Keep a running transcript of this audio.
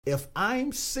If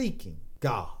I'm seeking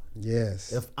God,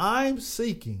 Yes. if I'm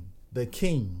seeking the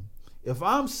King, if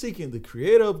I'm seeking the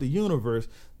creator of the universe,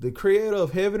 the creator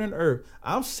of heaven and earth,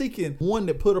 I'm seeking one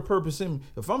that put a purpose in me.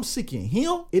 If I'm seeking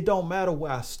him, it don't matter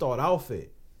where I start off at.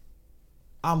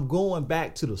 I'm going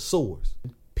back to the source.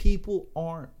 People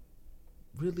aren't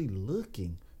really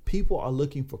looking. People are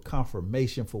looking for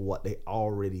confirmation for what they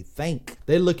already think.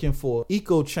 They're looking for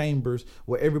echo chambers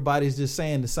where everybody's just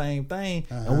saying the same thing,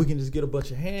 and we can just get a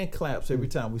bunch of hand claps every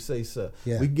time we say so.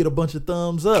 Yeah. We can get a bunch of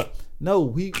thumbs up. No,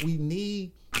 we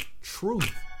need truth.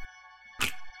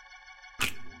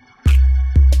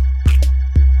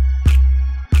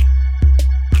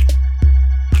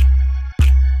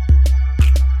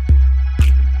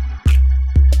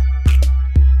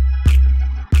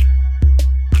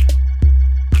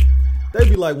 They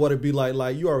be like what it be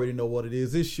like you already know what it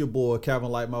is. It's your boy Calvin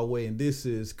Light My Way, and this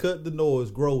is Cut the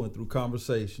Noise, Growing Through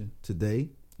Conversation. Today,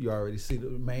 you already see the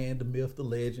man, the myth, the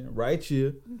legend, right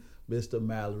here, Mr.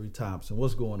 Mallory Thompson.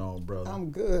 What's going on, brother?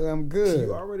 I'm good.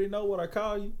 You already know what I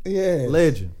call you? Yeah.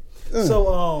 Legend.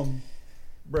 So,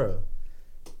 bruh,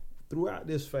 throughout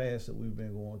this fast that we've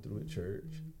been going through at church,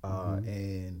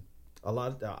 and a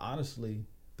lot of, honestly,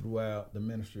 throughout the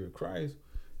ministry of Christ,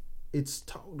 it's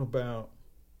talking about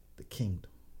the kingdom.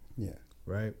 Yeah.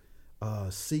 Right?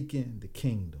 Seeking the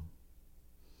kingdom.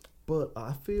 But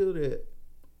I feel that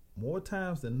more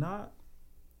times than not,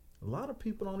 a lot of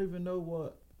people don't even know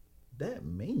what that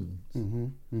means.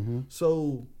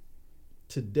 So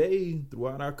today,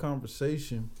 throughout our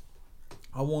conversation,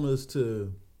 I want us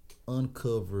to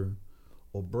uncover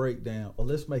or break down, or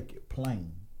let's make it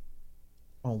plain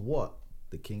on what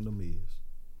the kingdom is.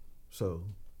 So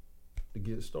to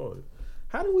get started,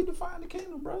 how do we define the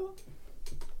kingdom, brother?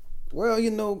 Well,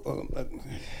 you know,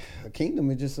 a kingdom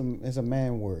is just a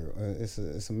man word.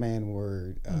 It's a man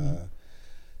word.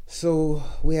 So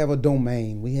we have a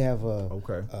domain. We have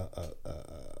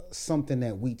something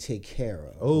that we take care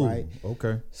of. Oh, right.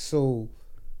 Okay. So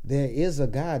there is a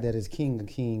God that is King of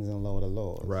Kings and Lord of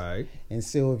Lords. Right. And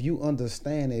so if you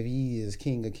understand that He is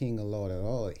King of Kings and Lord of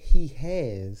Lords, He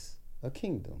has a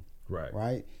kingdom. Right.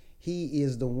 Right. He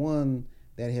is the one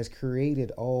that has created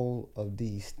all of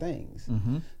these things.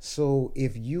 So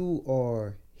if you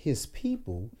are His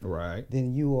people, right,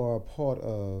 then you are a part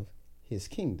of His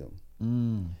kingdom.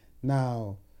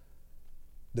 Now,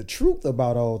 the truth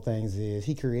about all things is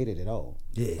He created it all.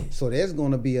 Yeah. So there's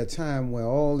going to be a time where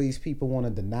all these people want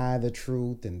to deny the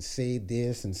truth and say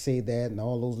this and say that and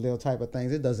all those little type of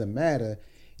things. It doesn't matter.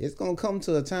 It's going to come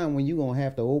to a time when you're going to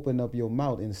have to open up your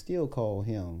mouth and still call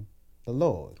Him the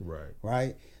Lord. Right.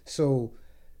 Right. So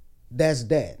that's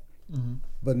that.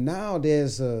 But now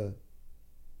there's a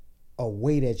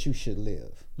way that you should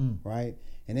live. Right.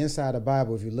 And inside the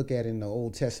Bible, if you look at it in the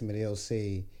Old Testament, it'll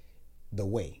say the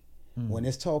way. When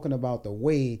it's talking about the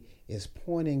way, it's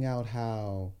pointing out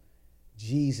how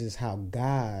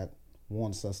God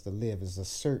wants us to live. It's a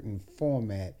certain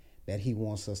format that He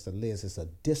wants us to live. It's a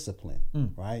discipline,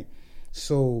 right?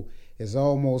 So it's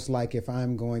almost like if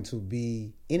I'm going to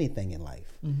be anything in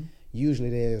life, usually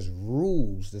there's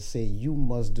rules that say you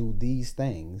must do these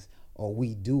things or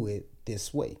we do it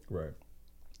this way. Right.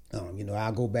 You know,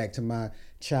 I'll go back to my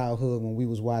childhood when we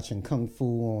was watching Kung Fu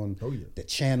on the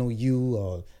Channel U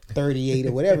or 38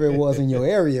 or whatever it was in your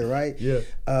area, right?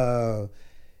 Yeah.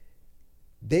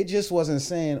 They just wasn't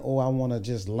saying, oh, I want to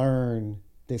just learn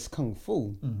this Kung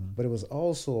Fu, but it was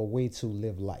also a way to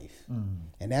live life.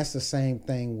 And that's the same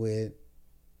thing with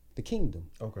the kingdom.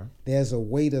 Okay. There's a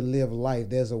way to live life.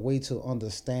 There's a way to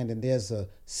understand, and there's a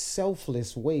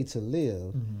selfless way to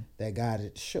live that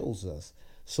God shows us.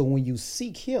 So when you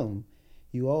seek Him,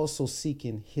 you also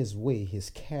seeking His way, His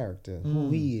character, who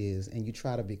He is, and you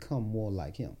try to become more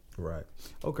like Him. Right.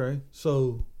 Okay.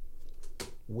 So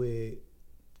with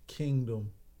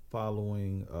kingdom,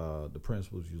 following the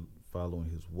principles, you following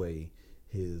His way,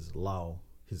 His law,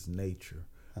 His nature.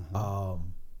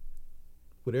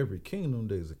 With every kingdom,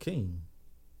 there's a king.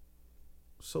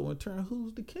 So in turn,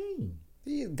 who's the king?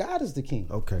 God is the king.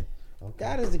 Okay.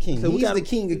 God is the king. So He's the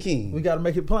king of kings. We got to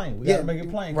make it plain. We got to make it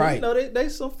plain. Right. You know,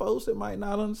 there's some folks that might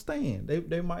not understand.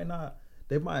 They might not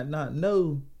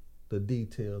know the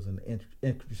details and the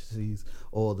intricacies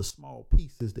or the small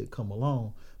pieces that come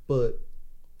along. But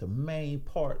the main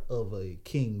part of a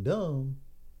kingdom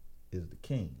is the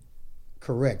king.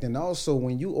 Correct. And also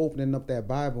when you opening up that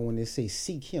Bible, when they say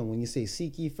seek Him, when you say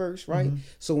seek ye first, right?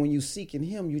 So when you seeking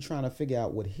Him, you're trying to figure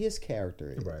out what His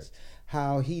character is. Right.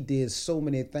 How He did so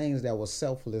many things that was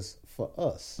selfless for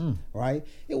us, right?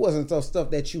 It wasn't the stuff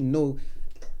that you know.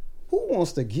 Who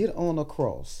wants to get on a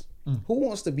cross? Who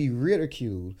wants to be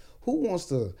ridiculed? Who wants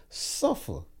to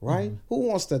suffer, right? Who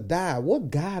wants to die? What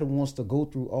God wants to go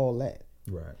through all that?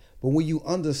 Right. But when you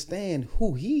understand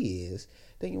who he is,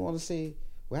 then you want to say,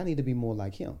 well, I need to be more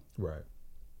like him. Right.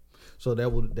 So that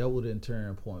would in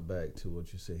turn point back to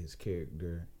what you said, his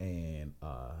character and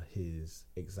his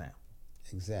example.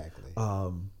 Exactly.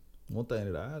 One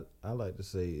thing that I like to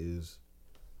say is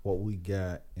what we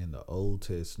got in the Old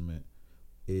Testament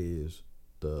is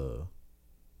the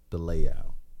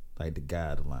layout, like the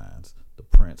guidelines, the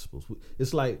principles.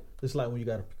 It's like when you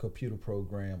got a computer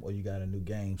program or you got a new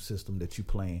game system that you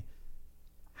playing.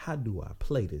 How do I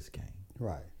play this game?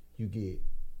 Right. You get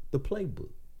the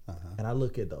playbook. And I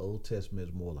look at the Old Testament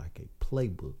as more like a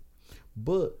playbook.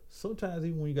 But sometimes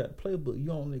even when you got the playbook, you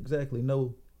don't exactly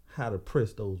know how to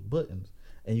press those buttons.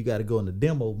 And you got to go in the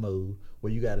demo mode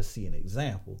where you got to see an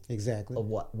example Exactly. of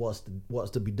what's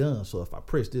to be done. So if I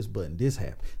press this button, this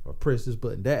happen. If I press this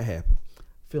button, that happen. I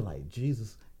feel like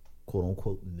Jesus, quote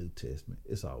unquote, the New Testament.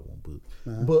 It's all one book.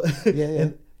 But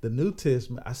in the New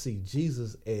Testament, I see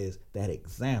Jesus as that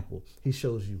example. He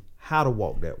shows you how to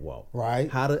walk that walk, right?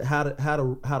 How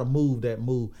to move that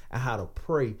move, and how to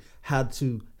pray, how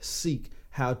to seek,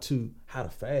 how to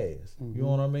fast. You know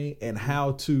what I mean? And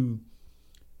how to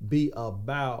be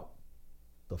about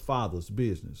the Father's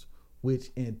business, which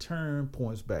in turn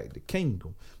points back to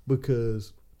kingdom,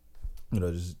 because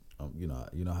just you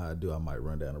know how I do. I might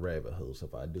run down a rabbit hole. So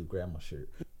if I do, grab my shirt.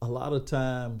 A lot of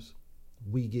times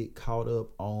we get caught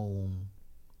up on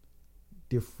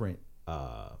different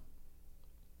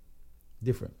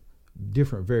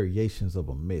variations of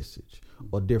a message,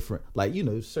 or different, like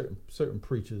certain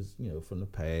preachers from the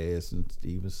past and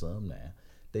even some now,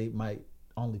 they might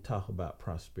only talk about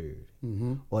prosperity,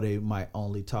 or they might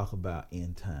only talk about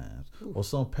end times, or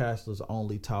some pastors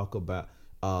only talk about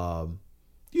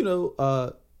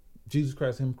Jesus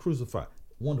Christ, him crucified.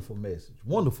 Wonderful message.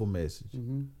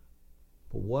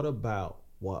 But what about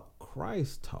what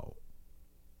Christ taught,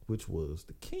 which was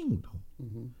the kingdom?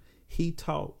 He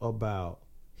taught about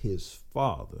his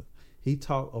Father. He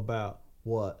talked about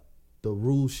what the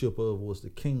ruleship of was the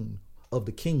king.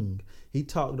 He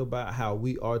talked about how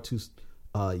we are to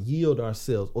yield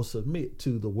ourselves or submit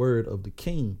to the word of the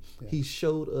king. Yeah. He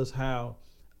showed us how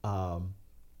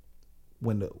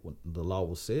when the law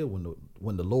was said,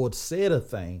 when the Lord said a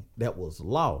thing that was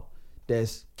law,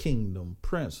 that's kingdom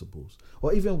principles.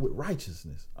 Or even with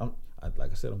righteousness.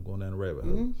 Like I said, I'm going down the rabbit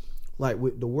hole. Like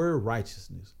with the word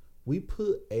righteousness, we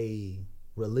put a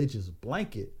religious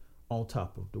blanket on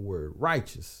top of the word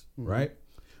righteous, right?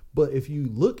 But if you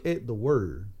look at the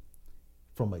word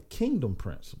from a kingdom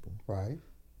principle, right,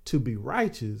 to be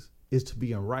righteous is to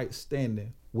be in right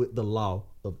standing with the law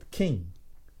of the king,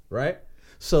 right?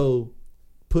 So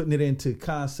putting it into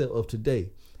concept of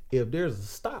today, if there's a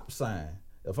stop sign,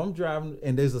 if I'm driving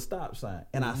and there's a stop sign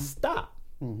and I stop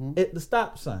at the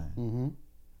stop sign,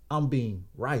 I'm being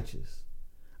righteous.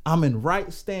 I'm in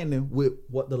right standing with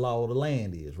what the law of the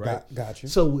land is, right? Gotcha.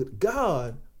 So with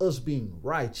God, us being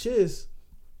righteous,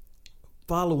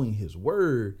 following his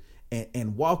word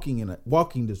and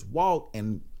walking this walk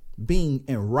and being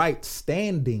in right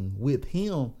standing with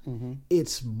him,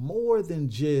 it's more than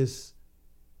just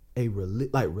a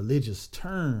religious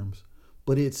terms,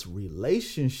 but it's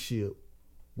relationship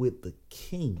with the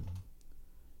king.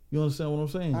 You understand what I'm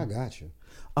saying? I got you.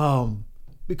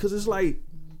 Because it's like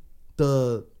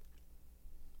the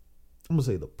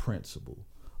principle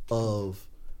of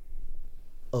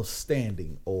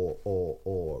standing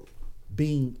or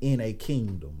being in a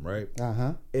kingdom, right?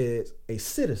 It's a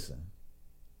citizen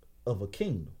of a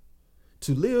kingdom.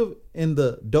 To live in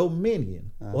the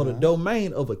dominion or the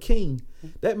domain of a king,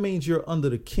 that means you're under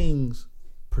the king's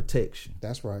protection.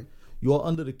 That's right. You are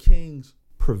under the king's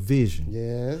provision.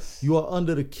 Yes. You are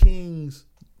under the king's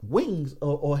wings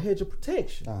or hedge of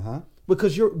protection.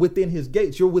 Because you're within his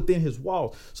gates, you're within his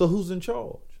walls. So who's in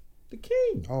charge? The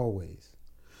king. Always.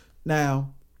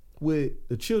 Now, with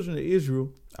the children of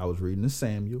Israel, I was reading in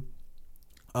Samuel.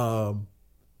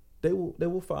 They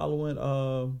were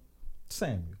following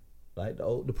Samuel, like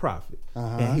the prophet,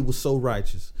 and he was so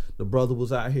righteous. The brother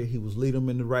was out here; he was leading them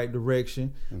in the right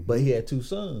direction, but he had two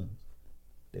sons.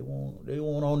 They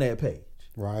weren't on that page,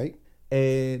 right?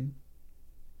 And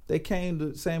they came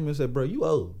to Samuel and said, "Bro, you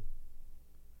old.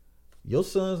 Your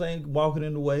sons ain't walking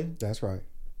in the way. That's right.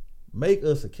 Make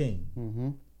us a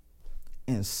king."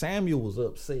 And Samuel was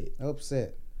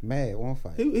upset, mad, on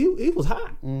fight. He was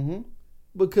hot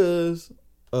because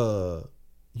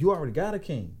you already got a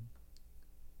king,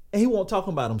 and he wasn't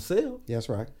talking about himself. That's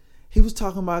right. He was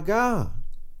talking about God,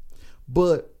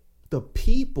 but the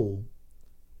people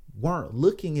weren't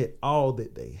looking at all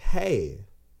that they had.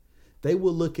 They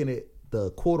were looking at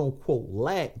the quote unquote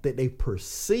lack that they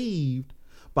perceived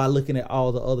by looking at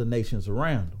all the other nations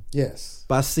around them. Yes.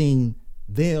 By seeing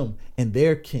them and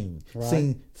their king,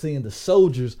 Right. seeing the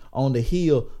soldiers on the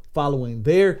hill following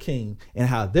their king and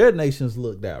how their nations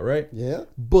looked out, right? Yeah.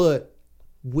 But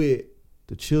with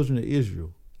the children of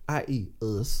Israel, i.e.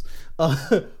 us,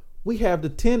 we have the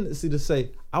tendency to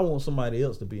say, I want somebody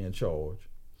else to be in charge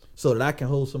so that I can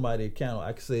hold somebody accountable.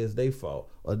 I can say it's their fault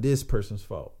or this person's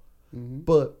fault.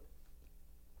 But,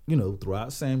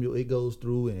 throughout Samuel, it goes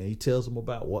through and he tells them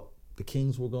about what the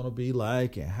kings were going to be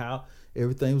like and how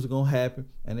everything was going to happen.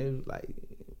 And it was like,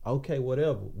 okay,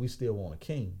 whatever. We still want a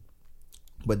king.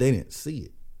 But they didn't see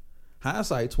it.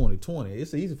 Hindsight 2020.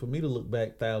 It's easy for me to look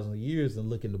back thousands of years and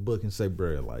look in the book and say,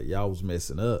 bro, like y'all was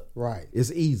messing up. Right.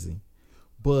 It's easy.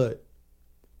 But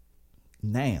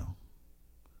now,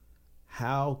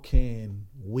 how can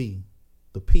we,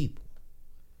 the people,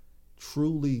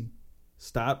 truly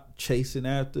stop chasing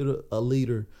after a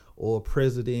leader or a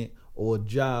president or a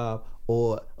job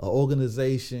or an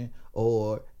organization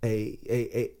or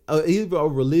even a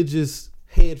religious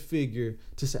head figure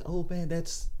to say, oh man,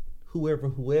 that's whoever,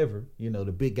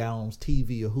 the big guy on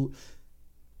TV or who.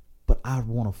 But I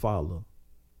want to follow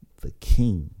the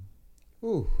king.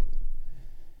 Ooh.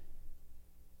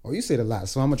 Oh, you said a lot,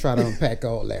 so I'm gonna try to unpack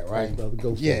all that, right? Brother,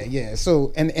 go for yeah, it. yeah.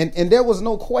 So and there was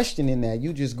no question in that.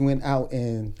 You just went out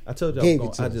and I told you gave I it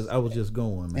was to going, us. I was just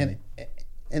going, man.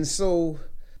 And so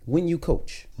when you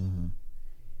coach,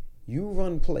 you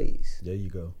run plays There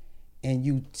you go. and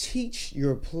you teach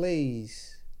your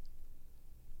plays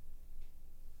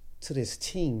to this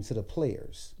team, to the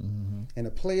players. And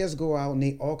the players go out and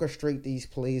they orchestrate these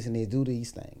plays and they do these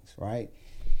things, right?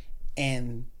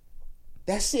 And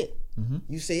that's it.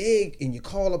 You say, hey, and you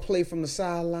call a play from the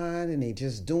sideline and they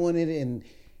just doing it and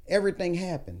everything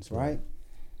happens, right?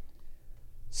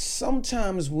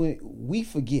 Sometimes we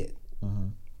forget,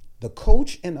 the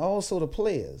coach and also the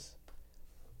players,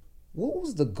 what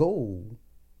was the goal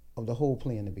of the whole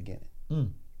play in the beginning?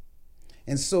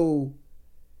 And so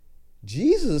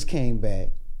Jesus came back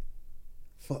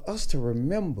for us to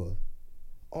remember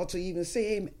or to even say,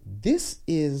 hey, man, this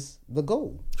is the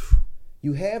goal.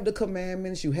 You have the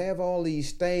commandments, you have all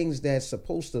these things that's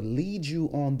supposed to lead you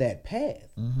on that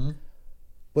path.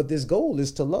 But this goal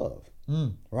is to love,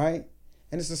 right?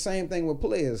 And it's the same thing with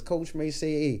players. Coach may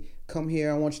say, hey, come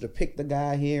here, I want you to pick the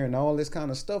guy here and all this kind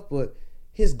of stuff. But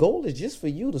his goal is just for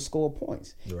you to score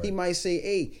points. Right. He might say,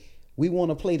 hey, we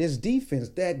want to play this defense.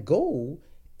 That goal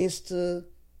is to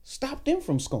stop them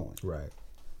from scoring. Right.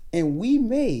 And we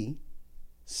may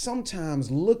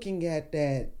sometimes looking at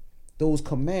those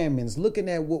commandments, looking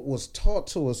at what was taught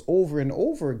to us over and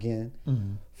over again,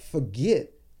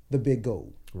 forget the big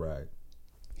goal. Right.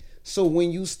 So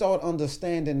when you start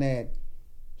understanding that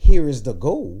here is the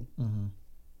goal,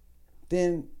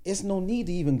 then it's no need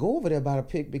to even go over there by the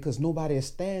pick because nobody is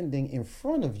standing in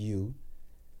front of you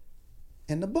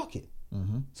and the bucket.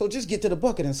 So just get to the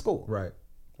bucket and score. Right.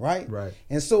 Right? Right.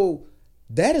 And so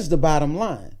that is the bottom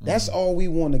line. That's all we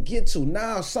want to get to.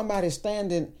 Now if somebody's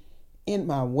standing in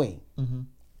my way,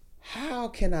 how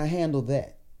can I handle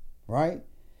that? Right?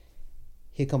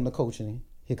 Here come the coaching,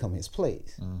 here come his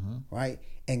plays. Right?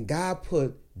 And God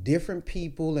put different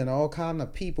people and all kind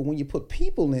of people. When you put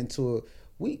people into it,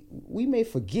 we may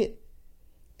forget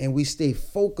and we stay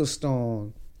focused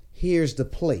on here's the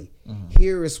play.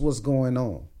 Here is what's going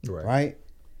on. Right?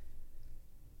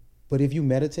 But if you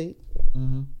meditate,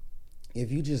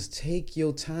 if you just take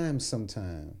your time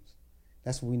sometimes,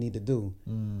 that's what we need to do.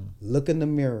 Look in the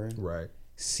mirror. Right.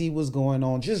 See what's going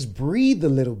on. Just breathe a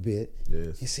little bit.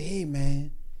 Yes. And say, hey,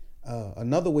 man,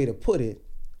 another way to put it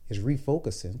is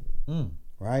refocusing.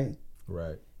 Right?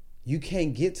 Right. You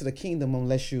can't get to the kingdom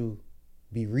unless you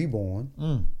be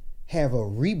reborn, have a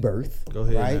rebirth. Go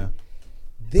ahead. Right? Now.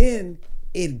 Then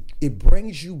it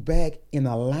brings you back in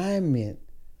alignment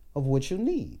of what you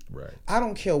need. Right. I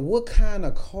don't care what kind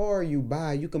of car you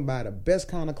buy. You can buy the best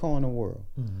kind of car in the world.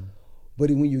 But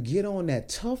when you get on that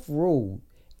tough road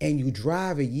and you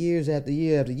drive it years after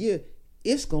year after year,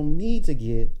 it's going to need to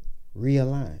get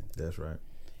realigned. That's right.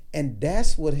 And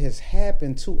that's what has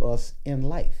happened to us in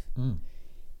life.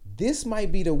 This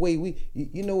might be the way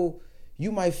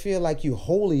you might feel like you're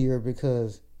holier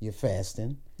because you're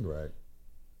fasting. Right.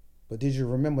 But did you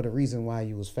remember the reason why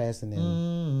you was fasting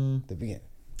in the beginning?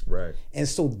 Right. And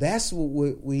so that's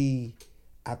what we,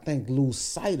 I think, lose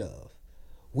sight of.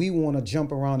 We want to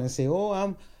jump around and say, oh,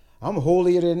 I'm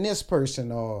holier than this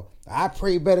person, or I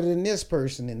pray better than this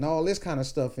person, and all this kind of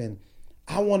stuff. And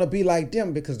I want to be like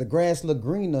them because the grass look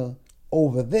greener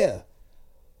over there.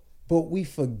 But we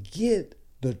forget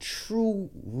the true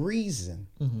reason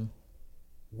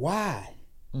why,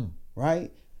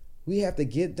 right? We have to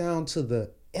get down to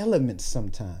the elements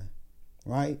sometime,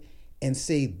 right? And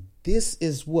say, this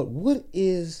is what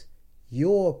is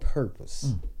your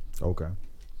purpose? Okay.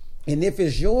 And if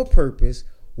it's your purpose,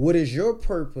 what is your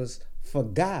purpose for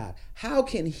God? How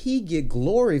can he get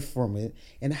glory from it?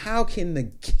 And how can the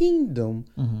kingdom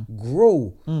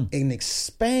grow and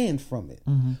expand from it?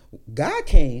 God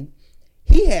came,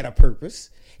 he had a purpose.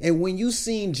 And when you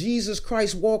seen Jesus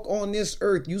Christ walk on this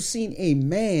earth, you seen a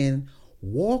man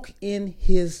walk in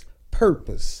his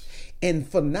purpose. And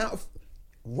for now,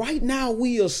 right now,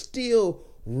 we are still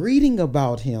reading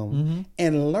about him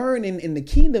and learning, and the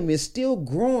kingdom is still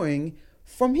growing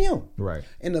from him. Right.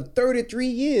 In the 33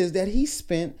 years that he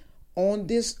spent on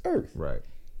this earth. Right.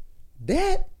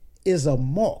 That is a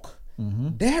mark.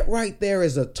 That right there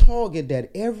is a target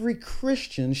that every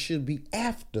Christian should be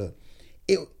after.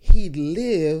 He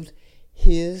lived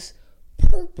his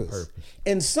purpose.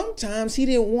 And sometimes he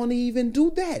didn't want to even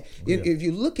do that. If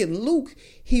you look at Luke,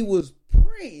 he was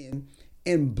praying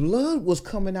and blood was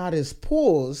coming out his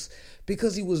pores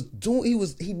because he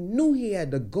knew he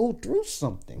had to go through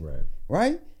something.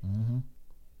 Right?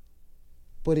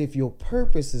 But if your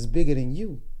purpose is bigger than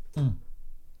you,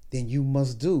 then you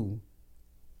must do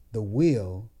the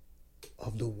will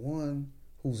of the one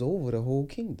who's over the whole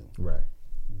kingdom. Right.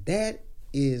 That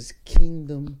is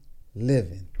kingdom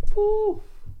living. Woo.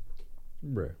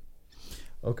 Bruh.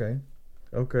 Okay.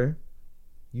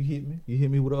 You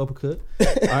hit me with an uppercut.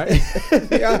 All right.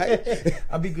 All right.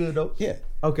 I'll be good though. Yeah.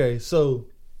 Okay, so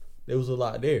there was a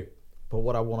lot there. But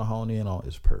what I want to hone in on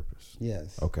is purpose.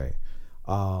 Yes. Okay.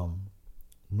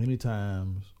 Many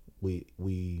times we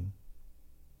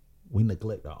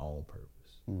neglect our own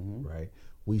purpose, right?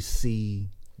 We see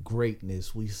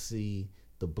greatness, we see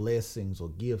the blessings or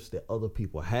gifts that other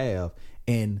people have,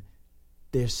 and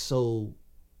they're so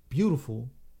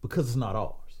beautiful because it's not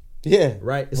ours. Yeah.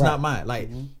 Right? It's not mine. Like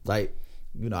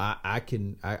you know, I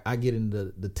get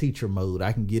into the teacher mode.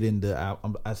 I can get into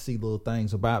I see little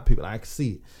things about people. I can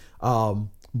see it.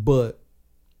 But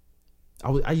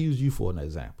I use you for an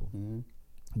example.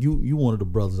 You one of the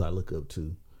brothers I look up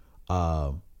to,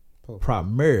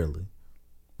 primarily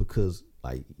because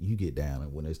like you get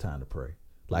down when it's time to pray.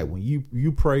 Like when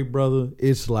you pray, brother,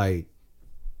 it's like,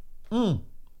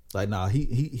 like nah,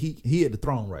 he at the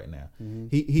throne right now.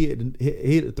 He at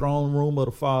the throne room of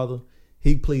the Father.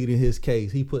 He pleading his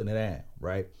case. He putting it down,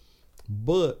 right?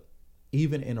 But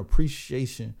even in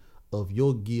appreciation of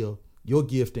your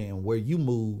gift and where you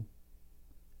move,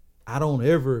 I don't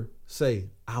ever say,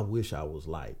 I wish I was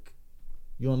like.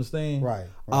 You understand? Right.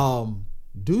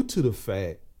 Due to the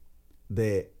fact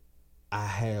that I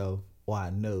have or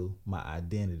I know my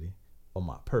identity or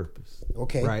my purpose.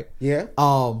 Okay. Right? Yeah.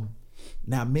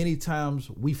 Now many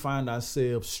times we find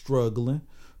ourselves struggling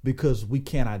because we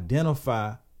can't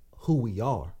identify who we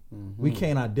are. We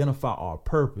can't identify our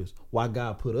purpose, why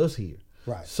God put us here.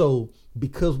 Right. So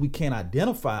because we can't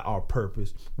identify our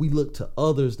purpose, we look to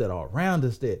others that are around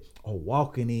us that are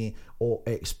walking in or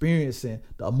experiencing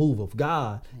the move of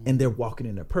God, and they're walking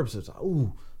in their purpose. It's like,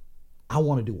 ooh, I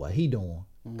want to do what he doing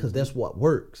because that's what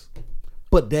works.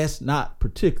 But that's not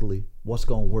particularly what's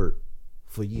going to work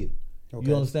for you. Okay.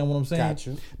 You understand what I'm saying? Got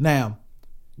you. Now,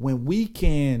 when we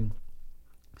can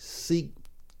seek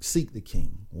the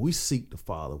King, we seek the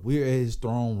Father, we're at his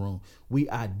throne room, we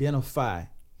identify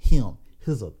him,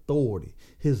 his authority,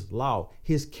 his law,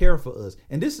 his care for us.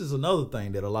 And this is another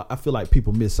thing that I feel like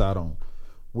people miss out on.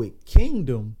 With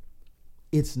kingdom,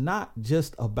 it's not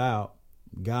just about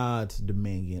God's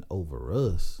dominion over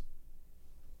us,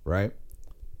 right?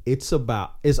 It's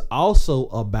also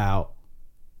about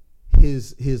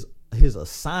his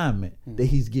assignment that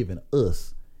he's given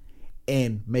us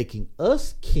and making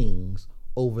us kings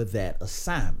over that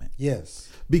assignment.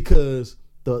 Yes. Because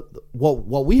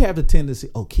what we have the tendency,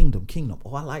 kingdom,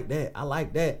 oh, I like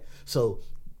that. So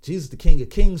Jesus the King of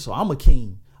Kings, so I'm a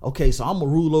king. Okay, so I'm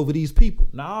gonna rule over these people.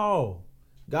 No,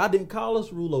 God didn't call us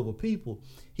to rule over people.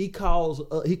 He called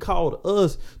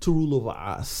us to rule over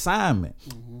our assignment,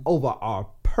 over our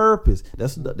purpose.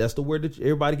 That's the word that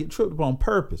everybody get tripped up on,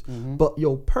 purpose. But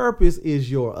your purpose is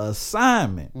your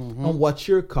assignment on what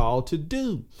you're called to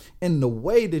do. And the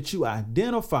way that you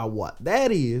identify what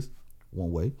that is,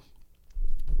 one way,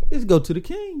 is go to the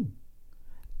King.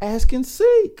 Ask and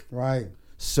seek. Right.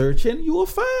 Search and you will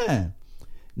find.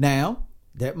 Now,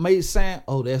 that may sound,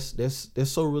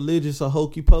 that's so religious or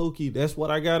hokey pokey. That's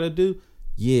what I gotta do.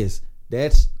 Yes,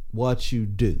 that's what you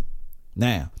do.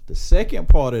 Now, the second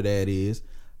part of that is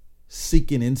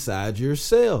seeking inside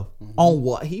yourself on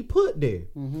what he put there.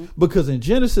 Because in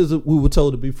Genesis, we were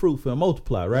told to be fruitful and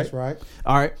multiply, right? That's right.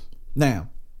 All right. Now,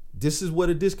 this is what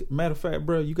matter of fact,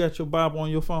 bro, you got your Bible on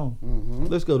your phone.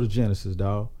 Let's go to Genesis,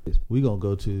 dog. We're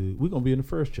going to be in the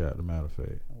first chapter, matter of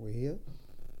fact. We here?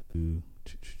 We're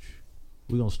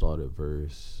going to start at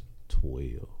verse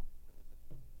 12.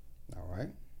 All right.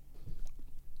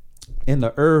 And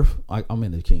the earth, I'm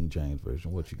in the King James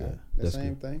Version. What you got? The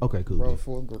same thing. Okay, cool. Brought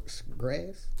forth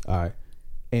grass. All right.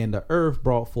 And the earth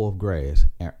brought forth grass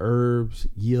and herbs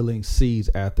yielding seeds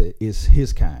after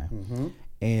his kind.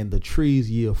 And the trees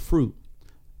yield fruit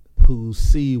whose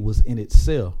seed was in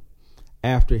itself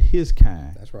after his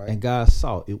kind. That's right. And God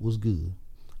saw it was good.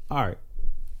 All right.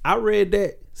 I read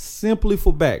that simply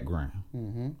for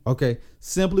background. Okay.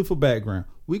 Simply for background.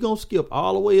 We're going to skip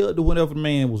all the way up to whenever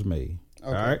man was made. Okay.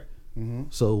 All right.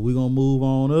 So we're going to move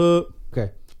on up.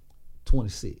 Okay.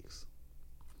 26.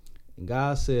 And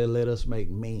God said, let us make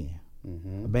man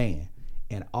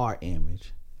in our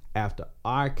image after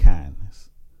our kindness.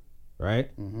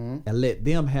 Right? And let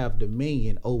them have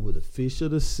dominion over the fish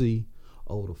of the sea,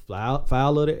 over the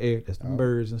fowl of the air, that's the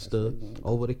birds and stuff,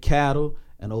 over the cattle,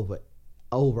 and over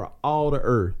all the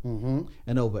earth,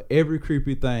 and over every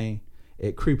creepy thing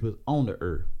that creepeth on the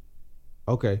earth.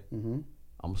 Okay. I'm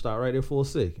going to stop right there for a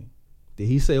second. Did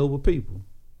he say over people?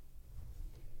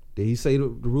 Did he say to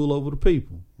rule over the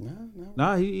people?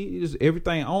 No. He just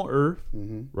everything on earth,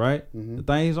 right? The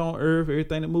things on earth,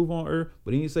 everything that move on earth,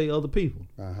 but he didn't say other people.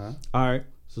 All right.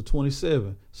 So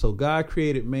 27. So God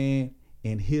created man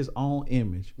in his own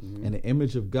image, and the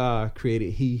image of God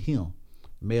created he him.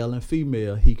 Male and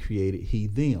female, he created he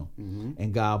them.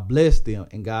 And God blessed them,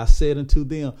 and God said unto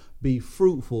them, be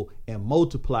fruitful and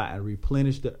multiply and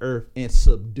replenish the earth and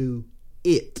subdue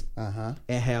it, and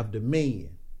have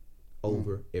dominion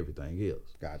over everything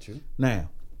else. Got you.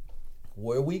 Now,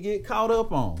 where we get caught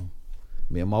up on,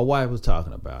 me and my wife was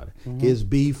talking about it, is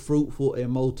be fruitful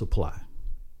and multiply.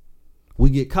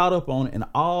 We get caught up on it, and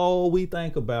all we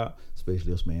think about,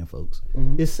 especially us man folks,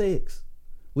 is sex.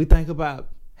 We think about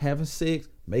having sex,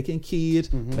 making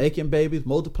kids, making babies,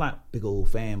 multiplying, big old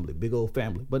family.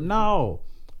 But no,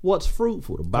 what's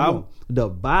fruitful? The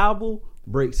Bible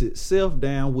breaks itself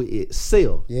down with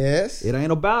itself. Yes. It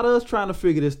ain't about us trying to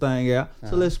figure this thing out.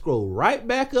 So let's scroll right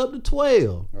back up to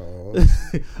 12.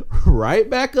 Right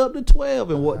back up to 12.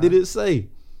 And what did it say?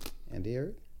 And the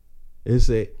earth? It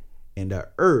said, and the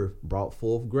earth brought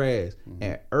forth grass,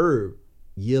 and herb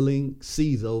yielding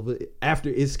seeds over after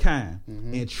its kind,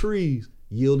 and trees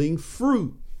yielding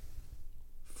fruit,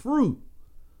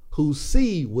 whose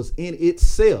seed was in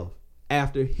itself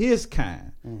after his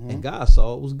kind. And God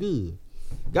saw it was good.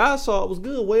 God saw it was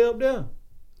good way up there.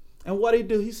 And what he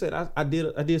do? He said, I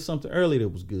did something earlier that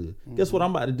was good. Guess what?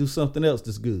 I'm about to do something else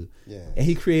that's good. Yeah. And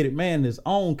he created man in his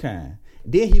own kind.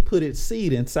 Then he put its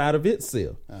seed inside of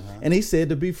itself. And he said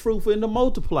to be fruitful and to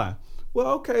multiply. Well,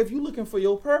 okay, if you're looking for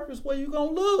your purpose, where you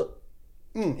gonna look?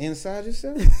 Inside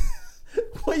yourself?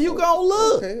 Where you gonna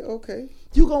look? Okay.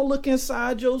 You gonna look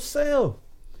inside yourself.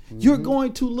 You're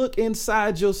going to look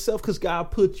inside yourself because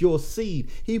God put your seed.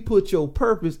 He put your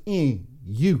purpose in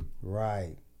you.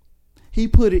 Right. He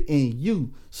put it in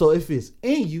you. So if it's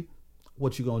in you,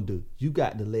 what you gonna do? You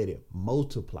got to let it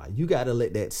multiply. You got to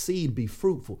let that seed be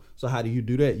fruitful. So how do you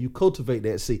do that? You cultivate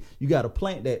that seed. You got to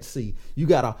plant that seed. You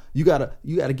gotta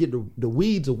get the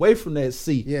weeds away from that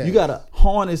seed. Yes. You gotta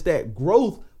harness that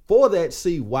growth for that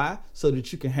seed. Why? So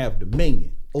that you can have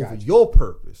dominion over your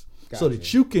purpose. So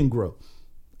that you can grow.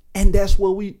 And that's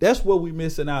what we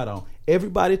missing out on.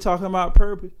 Everybody talking about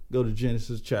purpose, go to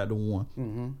Genesis chapter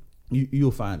 1.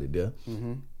 You'll find it there.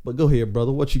 But go ahead,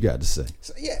 brother. What you got to say?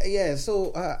 So, yeah.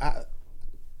 So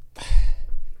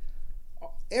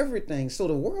everything. So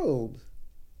the world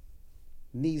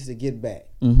needs to get back,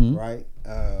 right?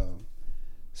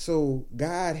 So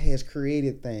God has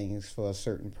created things for a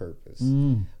certain purpose,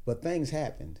 but things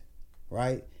happened,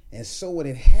 right? And so when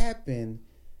it happened,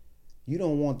 you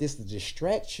don't want this to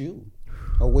distract you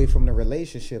away from the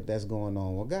relationship that's going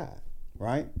on with God,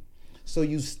 right? So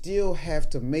you still have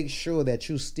to make sure that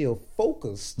you're still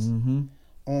focused on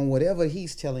whatever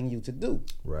he's telling you to do.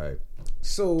 Right.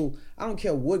 So I don't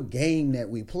care what game that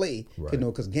we play,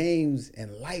 because games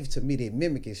and life, to me, they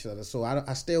mimic each other. So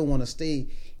I still want to stay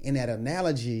in that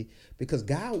analogy, because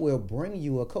God will bring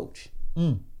you a coach.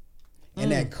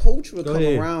 And that coach will come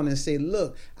around and say,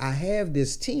 look, I have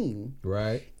this team,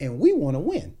 right, and we want to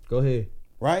win. Go ahead.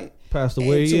 Right? Pastor,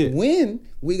 and to win,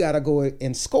 we got to go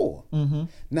and score.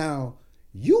 Now,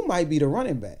 you might be the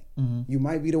running back. You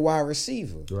might be the wide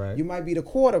receiver. Right. You might be the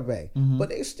quarterback. But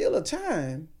there's still a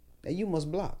time that you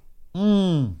must block.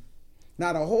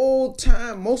 Now the whole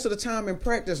time, most of the time in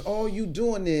practice, all you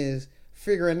doing is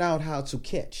figuring out how to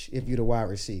catch if you're the wide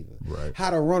receiver. Right.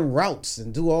 How to run routes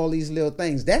and do all these little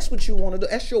things. That's what you want to do.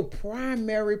 That's your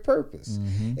primary purpose.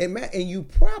 And you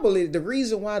probably, the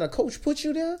reason why the coach put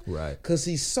you there, Right. because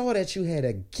he saw that you had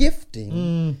a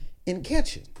gifting in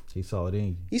catching. He saw it in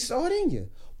you. He saw it in you.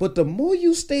 But the more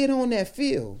you stayed on that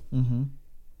field,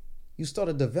 you start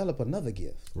to develop another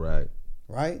gift. Right.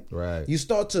 Right? Right. You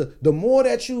start to, the more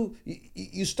that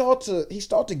he start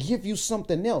to give you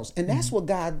something else. And that's what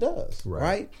God does.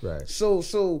 Right? Right.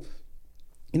 So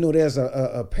there's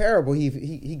a parable.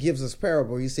 He gives us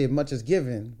parable. He said, much is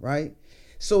given, right?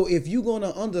 So if you're going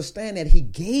to understand that he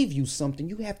gave you something,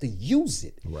 you have to use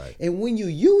it. Right. And when you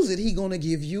use it, he's going to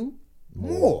give you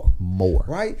more.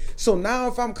 Right? So now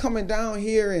if I'm coming down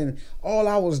here and all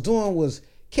I was doing was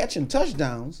catching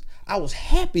touchdowns, I was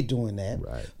happy doing that.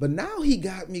 Right. But now he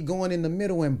got me going in the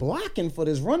middle and blocking for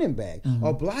this running back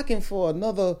or blocking for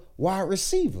another wide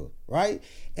receiver, right?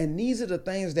 And these are the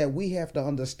things that we have to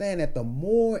understand, that the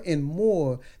more and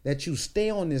more that you stay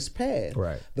on this path,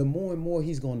 Right. the more and more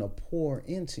he's going to pour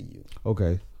into you.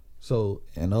 Okay. So,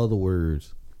 in other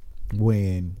words,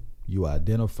 when you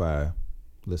identify,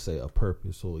 let's say, a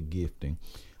purpose or a gifting,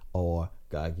 or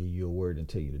God give you a word and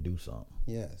tell you to do something,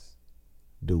 Yes,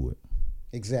 do it.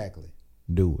 exactly.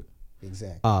 Do it.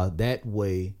 Exactly. That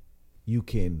way you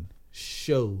can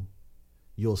show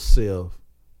yourself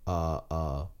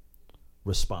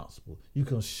responsible. You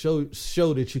can show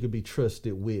that you can be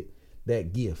trusted with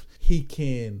that gift. He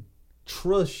can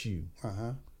trust you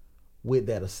with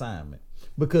that assignment.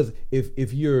 Because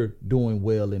if you're doing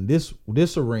well in this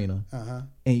arena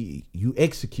and you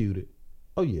execute it,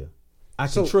 oh yeah, I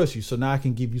can trust you. So now I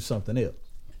can give you something else.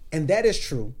 And that is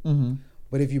true.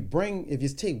 But if you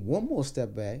take one more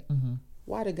step back,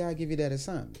 why did God give you that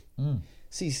assignment?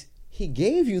 See, he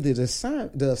gave you the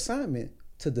assignment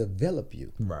to develop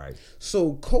you. Right.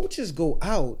 So coaches go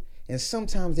out and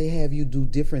sometimes they have you do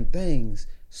different things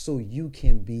so you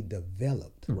can be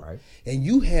developed. Right. And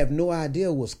you have no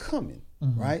idea what's coming.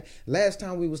 Right. Last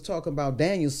time we was talking about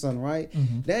Daniel's son, right?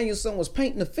 Daniel's son was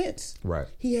painting the fence. Right.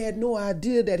 He had no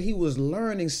idea that he was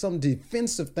learning some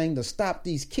defensive thing to stop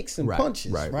these kicks and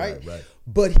punches. Right.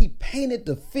 But he painted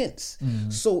the fence.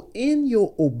 So in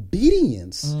your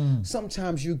obedience,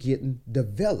 sometimes you're getting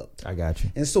developed. I got you.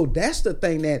 And so that's the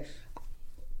thing, that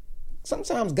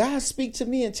sometimes God speak to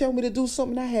me and tell me to do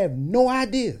something I have no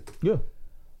idea. Yeah.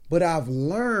 But I've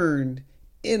learned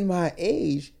in my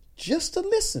age just to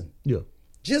listen. Yeah.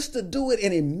 Just to do it.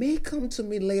 And it may come to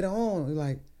me later on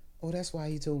like, oh, that's why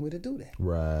he told me to do that.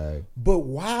 Right. But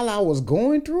while I was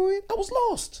going through it, I was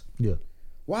lost. Yeah.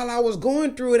 While I was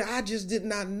going through it, I just did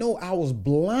not know. I was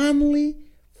blindly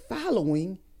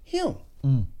following him.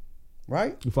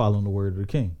 Right? You're following the word of the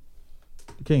king.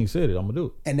 The king said it, I'm going to do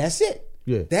it. And that's it.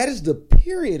 Yeah. That is the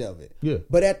period of it. Yeah.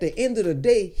 But at the end of the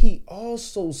day, he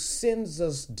also sends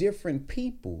us different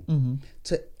people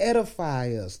to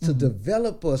edify us, to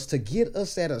develop us, to get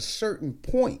us at a certain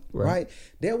point, right?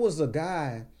 There was a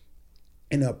guy,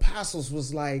 and the apostles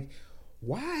was like,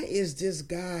 why is this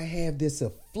guy have this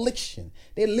affliction?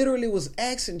 They literally was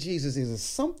asking Jesus, is it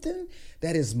something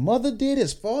that his mother did,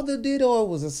 his father did, or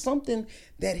was it something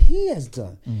that he has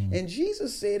done? And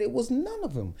Jesus said it was none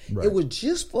of them. Right. It was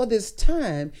just for this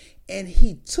time, and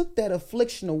he took that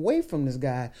affliction away from this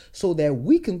guy so that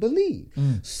we can believe.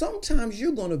 Sometimes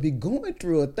you're going to be going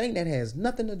through a thing that has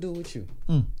nothing to do with you.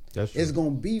 That's true. It's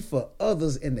going to be for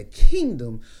others in the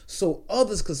kingdom so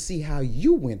others could see how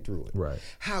you went through it. Right.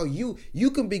 How you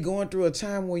can be going through a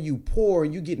time where you poor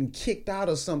and you getting kicked out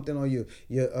of something, or your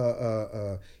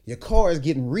car is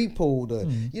getting repoed,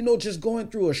 or just going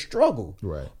through a struggle.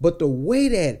 Right. But the way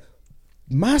that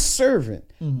my servant,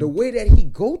 the way that he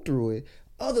go through it,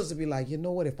 others will be like, you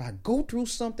know what? If I go through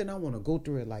something, I want to go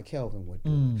through it like Calvin went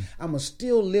through. I'm going to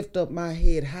still lift up my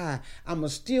head high. I'm going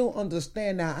to still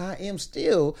understand that I am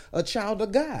still a child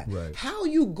of God. Right. How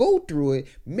you go through it,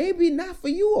 maybe not for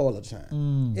you all the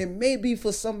time. It may be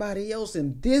for somebody else.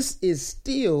 And this is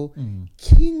still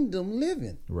kingdom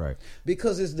living. Right.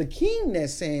 Because it's the king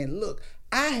that's saying, look,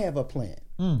 I have a plan.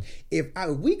 If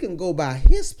we can go by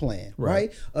his plan,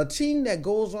 right? A team that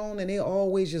goes on and they're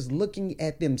always just looking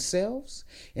at themselves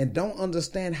and don't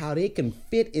understand how they can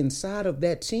fit inside of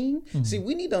that team. See,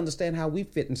 we need to understand how we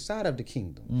fit inside of the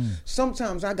kingdom.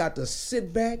 Sometimes I got to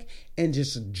sit back and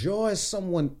just enjoy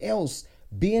someone else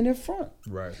being in front.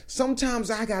 Right.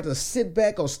 Sometimes I got to sit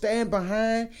back or stand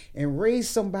behind and raise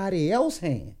somebody else's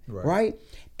hand, right?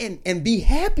 And be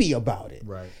happy about it.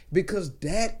 Right. Because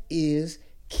that is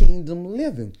kingdom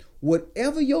living.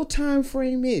 Whatever your time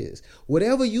frame is,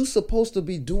 whatever you're supposed to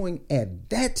be doing at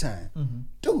that time,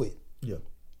 do it. Yeah,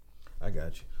 I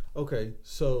got you. Okay,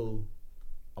 so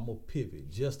I'm going to pivot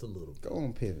just a little bit. Go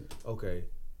on, pivot. Okay,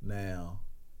 now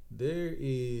there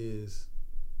is,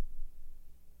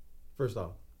 first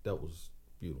off, that was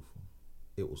beautiful.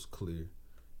 It was clear.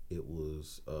 It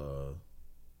was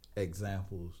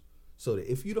examples. So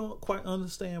that if you don't quite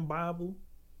understand Bible,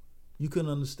 you can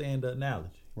understand the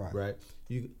analogy. Right.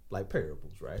 You like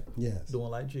parables, right? Yes.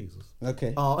 Doing like Jesus.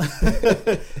 Okay.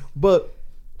 But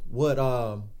what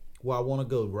where I want to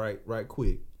go right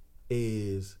quick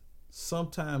is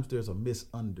sometimes there's a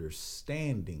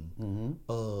misunderstanding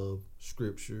of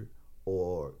scripture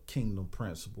or kingdom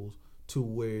principles to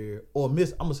where, or I'm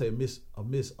gonna say a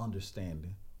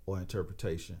misunderstanding or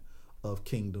interpretation of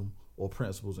kingdom or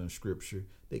principles in scripture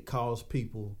that cause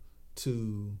people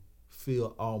to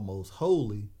feel almost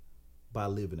holy by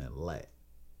living in lack.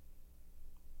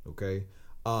 Okay.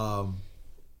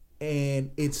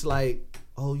 And it's like,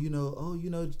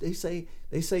 they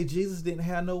say Jesus didn't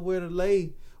have nowhere to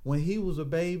lay when he was a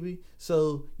baby.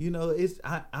 So,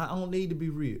 I don't need to be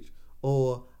rich.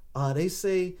 Or they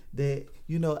say that,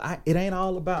 it ain't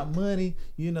all about money,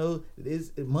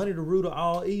 it's money the root of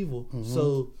all evil.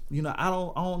 So, I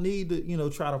don't need to,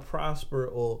 try to prosper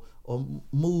or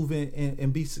move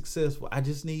and be successful. I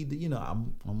just need to,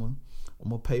 I'm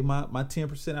gonna pay my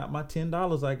 10% out my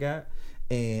 $10 I got,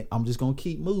 and I'm just gonna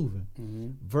keep moving.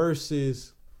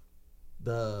 Versus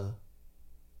the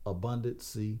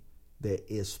abundancy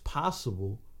that is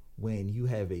possible when you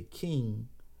have a king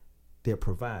that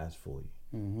provides for you.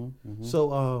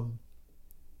 So,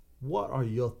 what are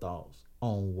your thoughts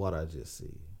on what I just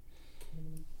said?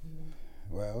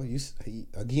 Well, you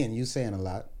saying a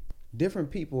lot.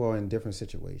 Different people are in different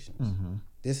situations.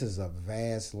 This is a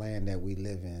vast land that we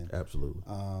live in. Absolutely.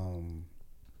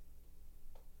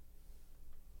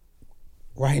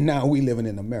 Right now, we living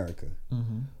in America,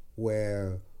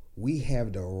 where we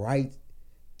have the right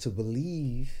to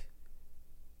believe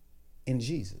in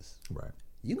Jesus. Right.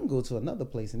 You can go to another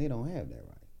place and they don't have that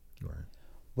right. Right.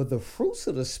 But the fruits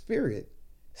of the Spirit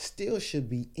still should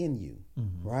be in you,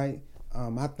 right?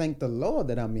 I thank the Lord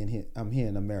that I'm here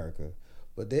in America.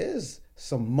 But there's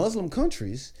some Muslim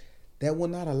countries that will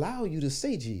not allow you to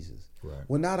say Jesus,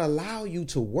 will not allow you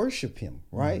to worship him,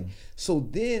 right? So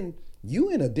then you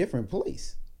in a different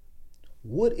place.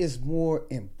 What is more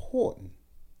important,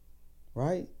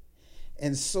 right?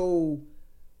 And so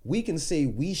we can say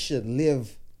we should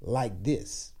live like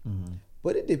this,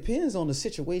 but it depends on the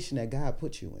situation that God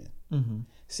put you in.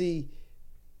 See,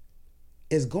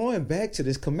 it's going back to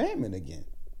this commandment again.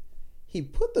 He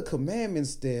put the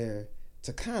commandments there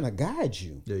to kind of guide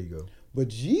you. There you go. But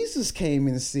Jesus came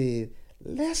and said,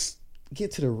 let's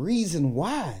get to the reason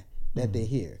why that they're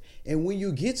here. And when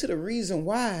you get to the reason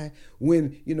why,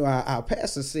 when, our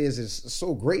pastor says it's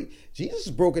so great, Jesus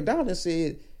broke it down and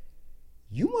said,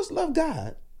 you must love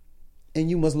God and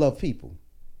you must love people.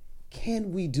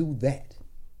 Can we do that?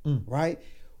 Right?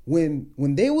 When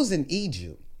they was in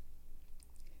Egypt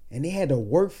and they had to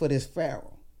work for this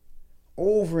Pharaoh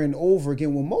over and over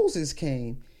again, when Moses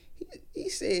came, he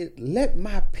said, let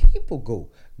my people go.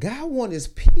 God wanted his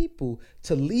people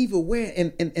to leave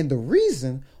away. And the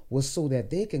reason was so that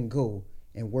they can go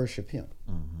and worship him.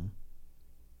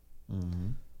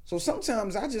 So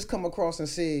sometimes I just come across and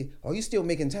say, are you still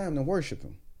making time to worship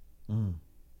him?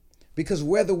 Because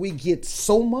whether we get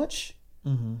so much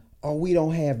or we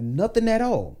don't have nothing at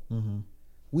all,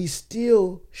 we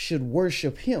still should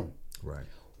worship him. Right.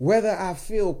 Whether I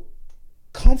feel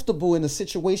comfortable in the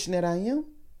situation that I am,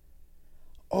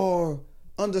 or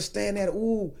understand that,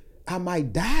 I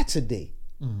might die today,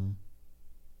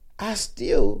 I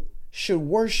still should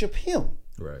worship him.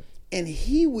 Right. And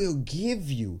he will give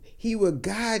you, he will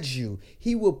guide you,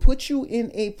 he will put you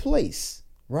in a place,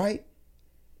 right,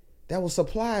 that will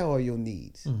supply all your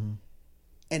needs.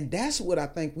 And that's what I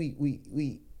think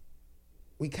we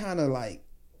kind of like,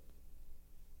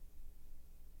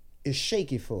 is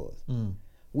shaky for us.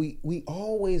 We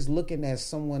always looking at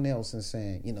someone else and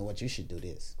saying, you know what, you should do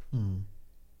this.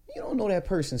 You don't know that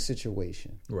person's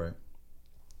situation. Right.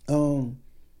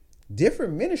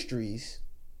 Different ministries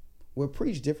will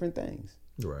preach different things.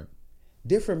 Right.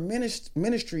 Different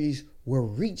ministries will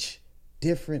reach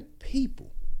different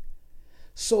people.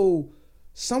 So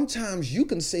sometimes you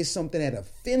can say something that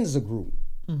offends a group,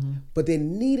 but they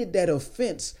needed that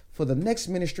offense for the next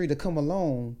ministry to come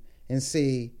along and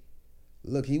say,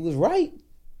 look, he was right,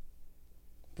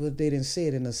 but they didn't say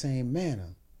it in the same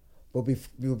manner. But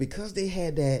because they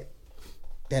had that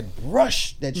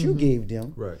brush that you gave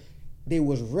them, right, they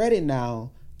was ready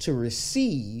now to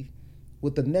receive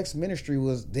what the next ministry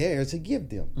was there to give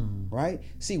them, right?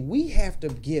 See, we have to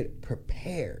get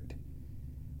prepared.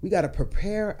 We got to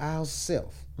prepare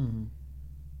ourselves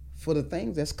for the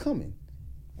things that's coming.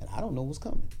 And I don't know what's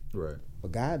coming. Right.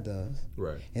 But God does.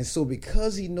 Right. And so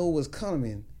because he knows what's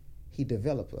coming, he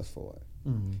develops us for it.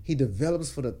 He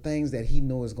develops for the things that he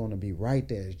knows is going to be right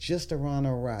there, just around the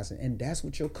horizon. And that's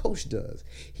what your coach does.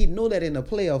 He know that in the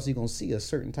playoffs, you're going to see a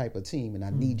certain type of team, and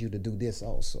I need you to do this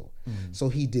also. So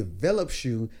he develops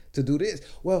you to do this.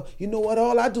 Well, you know what?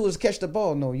 All I do is catch the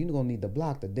ball. No, you're going to need to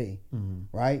block today,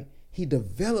 right? He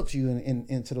develops you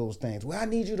into those things. Well, I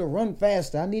need you to run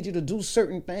faster. I need you to do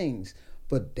certain things.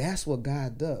 But that's what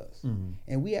God does.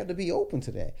 And we have to be open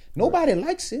to that. Nobody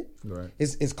likes it. Right.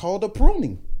 It's called a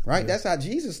pruning, right? That's how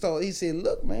Jesus thought. He said,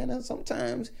 look, man,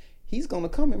 sometimes he's going to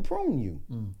come and prune you.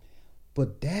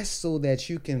 But that's so that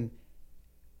you can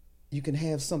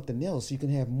have something else. You can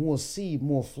have more seed,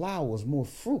 more flowers, more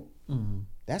fruit.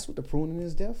 That's what the pruning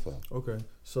is there for. Okay.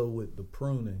 So with the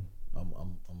pruning, I'm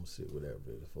going to sit with that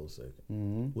for a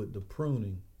second. With the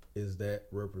pruning, is that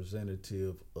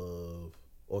representative of,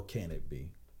 or can it be?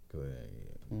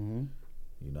 You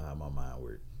know how my mind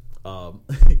works.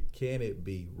 Can it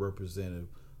be representative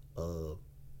of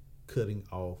cutting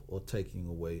off or taking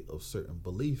away of certain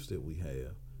beliefs that we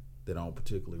have that aren't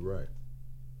particularly right?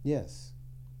 Yes.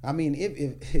 I mean,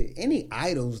 if any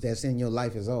idols that's in your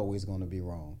life is always going to be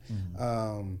wrong.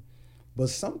 But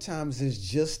sometimes it's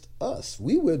just us.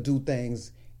 We will do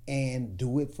things and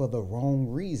do it for the wrong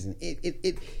reason.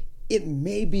 It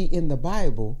may be in the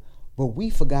Bible, but we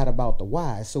forgot about the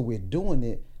why, so we're doing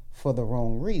it for the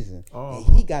wrong reason. And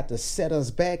he got to set us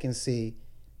back and say,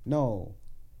 no,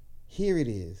 here it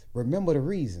is. Remember the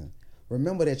reason.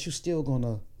 Remember that you're still going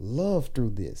to love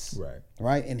through this. Right.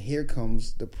 Right? And here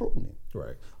comes the pruning.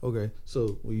 Right. Okay.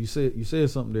 So well, you said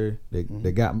something there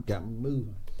that got me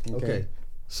moving. Okay.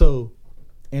 So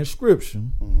in Scripture,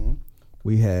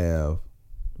 we have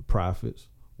the prophets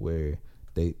where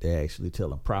they actually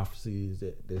telling prophecies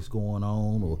that's going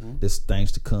on or there's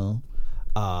things to come.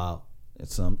 And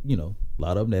some, a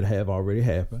lot of them that have already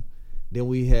happened. Then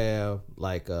we have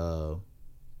like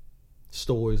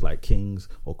stories like Kings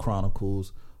or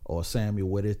Chronicles or Samuel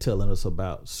where they're telling us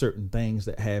about certain things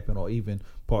that happen, or even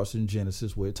parts in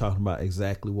Genesis where it's talking about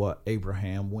exactly what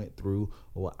Abraham went through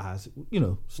or what Isaac,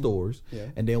 stories. Yeah.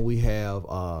 And then we have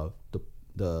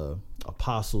the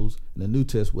apostles in the New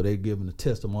Testament where they're giving the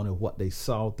testimony of what they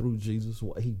saw through Jesus,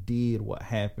 what he did, what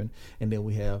happened. And then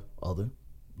we have other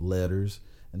letters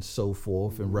and so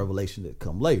forth and Revelation that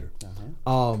come later.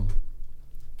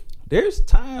 There's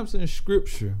times in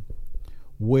Scripture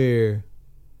where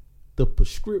the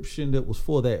prescription that was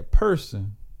for that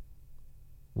person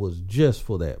was just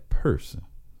for that person.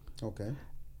 Okay.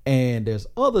 And there's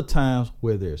other times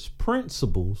where there's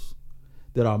principles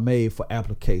that are made for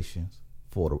applications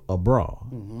for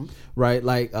abroad. Right?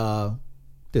 Like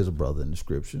there's a brother in the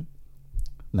Scripture.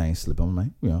 Name slipping on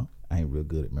my name. I ain't real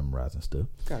good at memorizing stuff.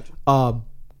 Gotcha.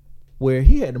 Where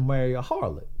he had to marry a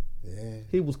harlot. Yeah.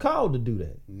 He was called to do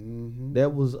that.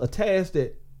 That was a task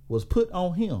that was put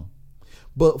on him.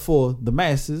 But for the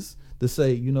masses to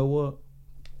say, you know what?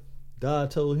 God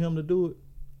told him to do it.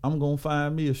 I'm going to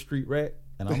find me a street rat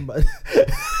and I'm about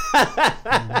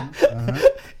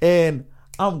and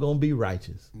I'm going to be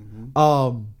righteous.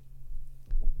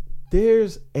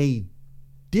 There's a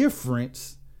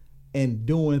difference in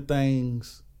doing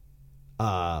things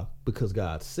because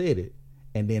God said it,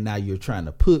 and then now you're trying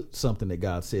to put something that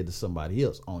God said to somebody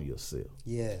else on yourself.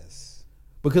 Yes.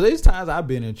 Because there's times I've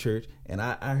been in church and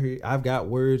I hear I've got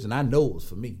words and I know it was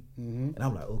for me. And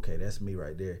I'm like, okay, that's me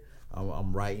right there.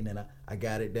 I'm writing and I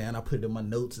got it down. I put it in my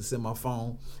notes. It's in my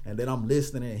phone. And then I'm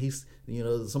listening and he's,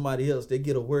 somebody else, they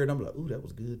get a word. I'm like, ooh, that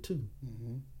was good too.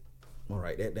 I'm going to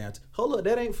write that down. Hold up,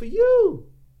 that ain't for you.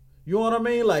 You know what I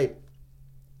mean? Like,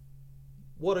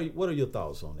 what are your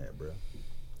thoughts on that, bro?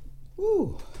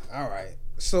 Ooh, all right.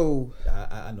 So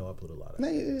I know I put a lot of. No,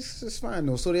 it's fine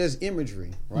though. So there's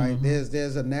imagery, right?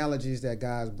 There's analogies that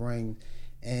guys bring,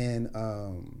 and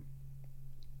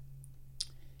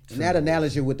that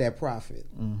analogy with that prophet.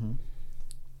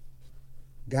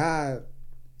 God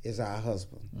is our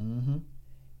husband,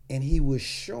 and he was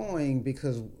showing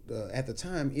because at the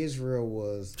time Israel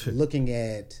was looking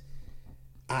at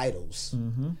idols,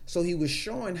 so he was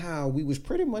showing how we was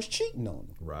pretty much cheating on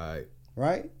them.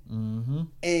 Right.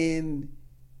 And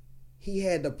he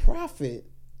had the prophet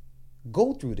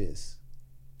go through this.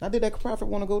 Now, did that prophet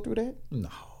want to go through that? No,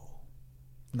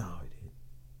 he didn't.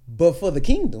 But for the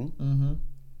kingdom,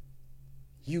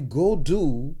 you go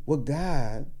do what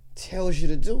God tells you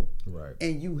to do. Right.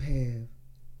 And you have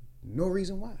No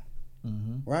reason why.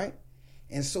 Right?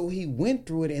 And so he went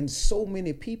through it, and so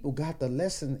many people got the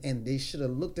lesson, and they should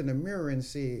have looked in the mirror and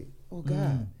said, oh,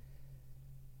 God,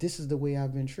 this is the way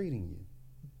I've been treating you.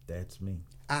 That's me.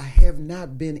 I have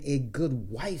not been a good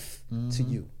wife to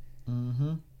you.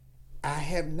 I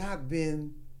have not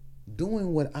been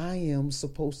doing what I am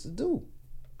supposed to do.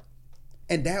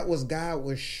 And that was God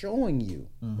was showing you,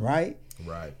 right?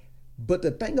 Right. But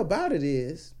the thing about it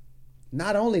is,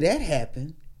 not only that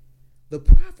happened, the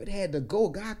prophet had to go.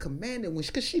 God commanded when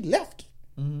because she left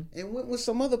and went with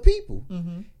some other people,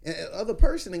 and other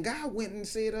person, and God went and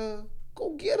said,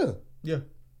 "Go get her." Yeah.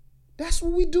 That's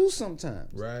what we do sometimes.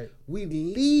 Right. We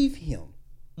leave him,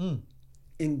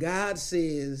 and God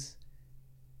says,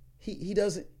 He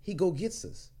doesn't. He go gets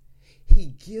us.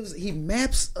 He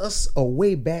maps us a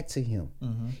way back to him.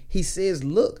 He says,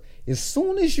 look, as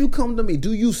soon as you come to me,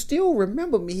 do you still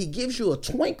remember me? He gives you a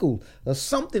twinkle or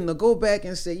something to go back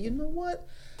and say, you know what?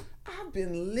 I've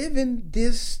been living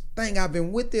this thing. I've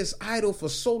been with this idol for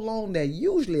so long that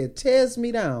usually it tears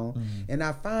me down and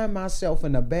I find myself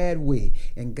in a bad way.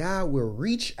 And God will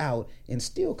reach out and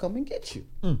still come and get you.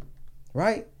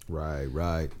 Right?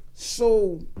 Right.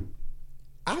 So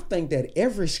I think that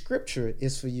every scripture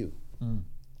is for you.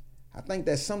 I think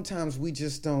that sometimes we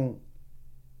just don't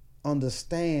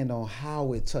understand on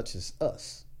how it touches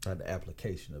us. The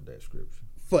application of that scripture.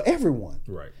 For everyone.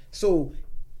 Right. So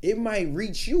it might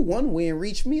reach you one way and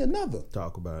reach me another.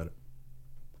 Talk about it.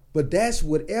 But that's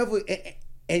whatever,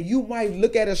 and you might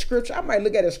look at a scripture. I might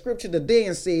look at a scripture today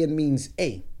and say it means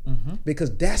A.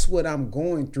 Because that's what I'm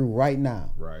going through right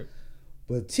now. Right.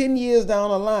 But 10 years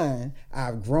down the line,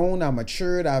 I've grown, I've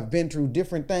matured, I've been through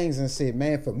different things and said,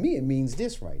 man, for me, it means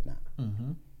this right now.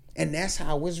 And that's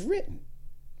how it's written,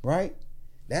 right?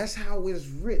 That's how it's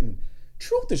written.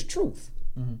 Truth is truth.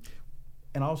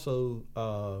 And also,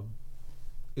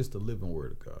 it's the living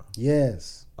word of God.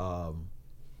 Yes.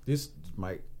 This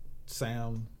might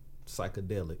sound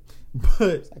psychedelic,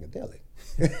 but Psychedelic.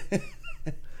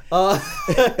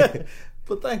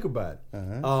 but think about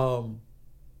it.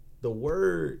 The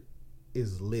word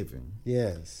is living.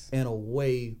 Yes. In a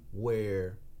way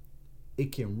where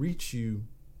it can reach you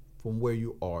from where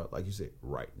you are, like you said,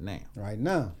 right now. Right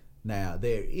now. Now,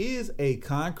 there is a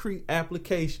concrete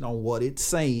application on what it's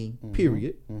saying,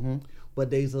 period.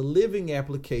 But there's a living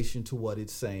application to what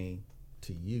it's saying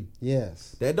to you.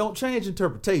 Yes. That don't change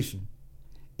interpretation.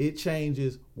 It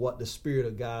changes what the Spirit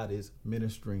of God is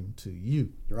ministering to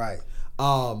you. Right.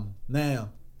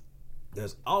 Now,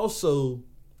 there's also,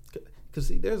 because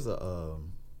see, there's a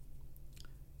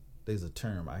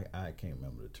term, I can't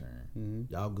remember the term.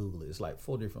 Y'all Google it. It's like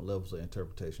 4 different levels of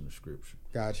interpretation of Scripture.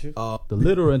 Got you. The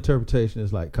literal interpretation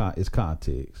is like it's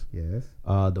context. Yes.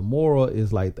 The moral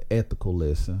is like the ethical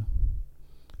lesson.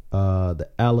 The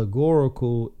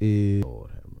allegorical is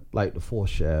like the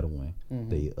foreshadowing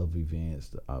of events,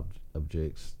 the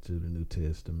objects to the New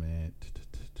Testament.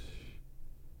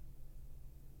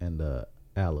 And the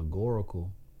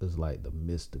allegorical is like the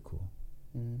mystical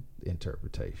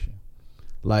interpretation.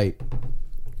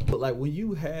 But when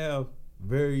you have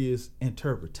various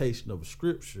interpretation of a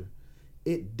scripture,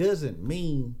 it doesn't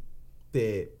mean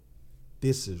that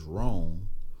this is wrong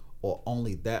or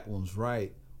only that one's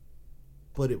right.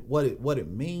 But what it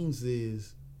means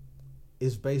is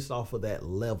it's based off of that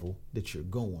level that you're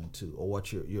going to or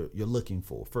what you're looking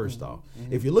for. First off,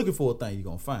 if you're looking for a thing, you're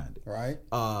gonna find it. Right.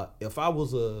 If I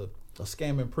was a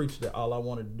scamming preacher that all I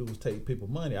wanted to do was take people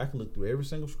money, I can look through every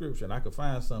single scripture and I could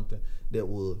find something that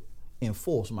will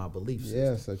enforce my belief system.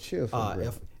 Yes, a cheerful.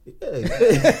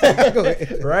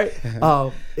 Right.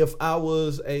 If I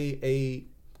was a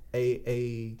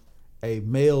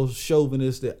male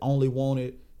chauvinist that only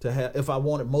wanted to have, if I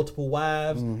wanted multiple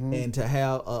wives and to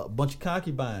have a bunch of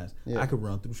concubines, I could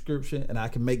run through scripture and I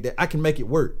can make it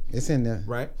work. It's in there.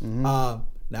 Right. Now,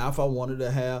 if I wanted to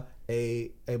have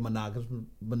a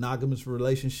monogamous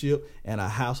relationship and a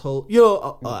household,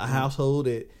 a household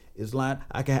that is lined,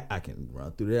 I can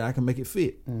run through that. I can make it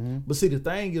fit. But see, the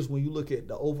thing is, when you look at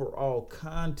the overall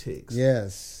context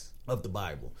of the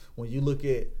Bible, when you look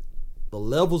at the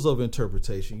levels of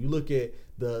interpretation, you look at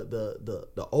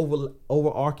the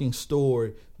overarching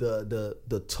story,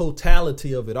 the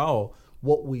totality of it all,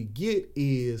 what we get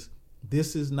is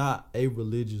this is not a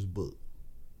religious book.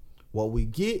 What we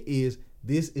get is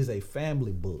this is a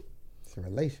family book. It's a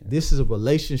relation. This is a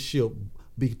relationship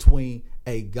between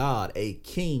a God, a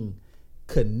king,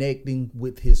 connecting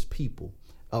with his people,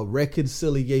 a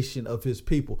reconciliation of his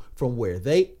people from where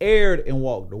they erred and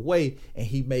walked away, and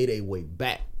he made a way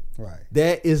back. Right.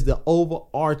 That is the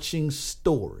overarching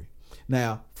story.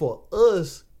 Now, for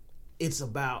us it's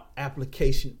about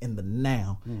application in the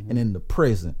now and in the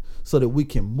present, so that we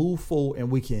can move forward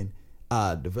and we can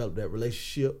develop that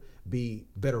relationship, be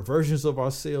better versions of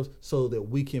ourselves, so that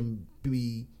we can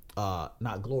be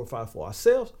not glorified for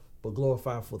ourselves, but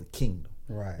glorified for the kingdom.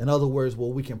 Right. In other words,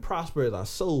 well, we can prosper as our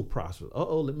soul prospers.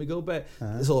 Let me go back.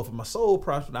 So if my soul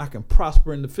prospers, I can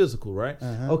prosper in the physical, right?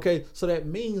 Okay, so that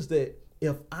means that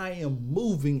if I am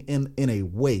moving in a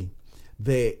way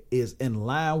that is in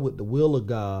line with the will of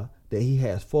God that he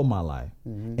has for my life,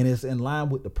 and it's in line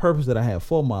with the purpose that I have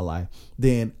for my life,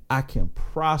 then I can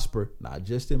prosper, not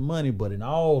just in money, but in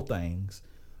all things,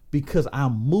 because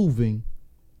I'm moving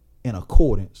in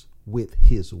accordance with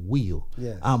his will.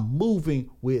 Yes. I'm moving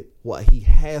with what he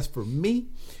has for me,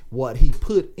 what he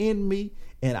put in me,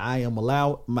 and I am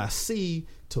allowing my seed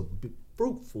to be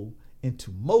fruitful and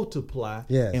to multiply,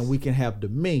 yes. and we can have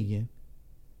dominion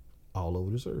all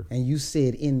over this earth. And you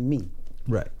said in me.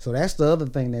 Right. So that's the other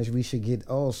thing that we should get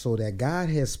also, that God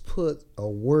has put a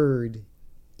word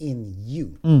in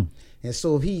you. And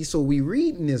so we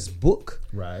read in this book,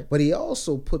 right, but he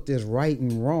also put this right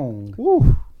and wrong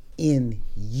in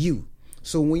you.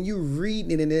 So when you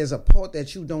read it and there's a part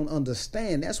that you don't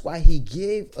understand, that's why he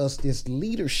gave us this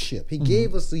leadership. He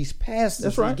gave us these pastors.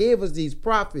 That's right. He gave us these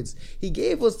prophets. He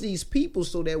gave us these people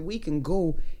so that we can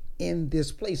go in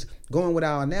this place. Going with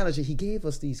our analogy, he gave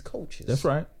us these coaches. That's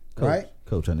right. Coach, right?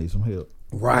 Coach, I need some help.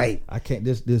 Right. I can't,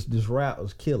 this route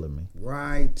is killing me.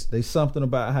 Right. There's something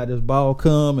about how this ball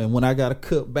come, and when I got to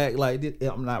cut back like this,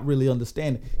 I'm not really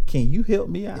understanding. Can you help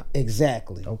me out?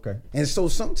 Exactly. Okay. And so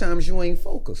sometimes you ain't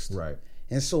focused. Right.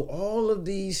 And so all of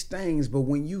these things, but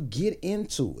when you get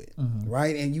into it,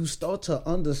 right, and you start to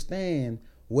understand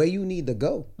where you need to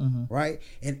go, right,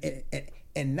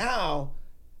 and now,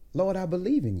 Lord, I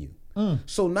believe in you.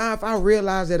 So now, if I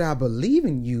realize that I believe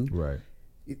in you, right,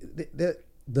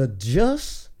 the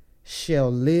just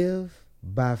shall live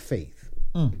by faith.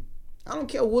 I don't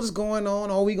care what's going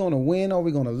on. Are we going to win? Are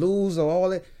we going to lose? Or all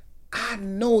that? I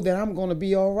know that I'm going to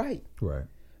be all right. Right.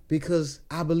 Because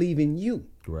I believe in you.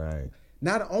 Right.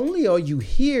 Not only are you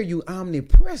here, you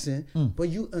omnipresent, but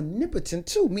you omnipotent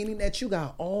too, meaning that you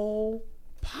got all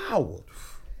power.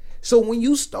 So when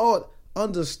you start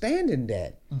understanding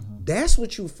that, that's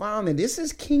what you found, and this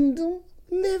is kingdom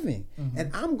living. And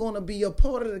I'm going to be a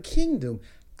part of the kingdom.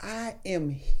 I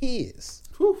am his.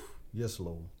 Whew. Yes,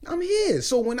 Lord. I'm his.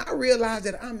 So when I realize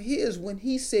that I'm his, when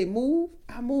he say move,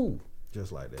 I move.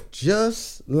 Just like that.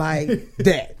 Just like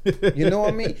that. You know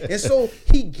what I mean? And so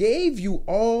he gave you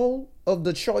all of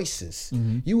the choices.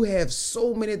 You have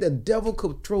so many, the devil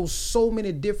could throw so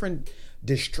many different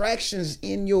distractions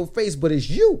in your face, but it's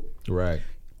you. Right.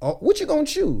 What you gonna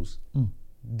choose?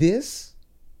 This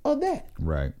or that?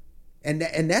 Right. And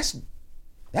that's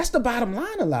the bottom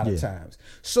line a lot of times.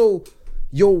 So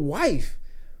your wife,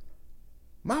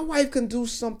 my wife can do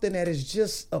something that is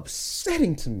just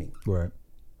upsetting to me. Right.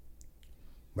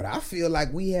 But I feel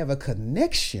like we have a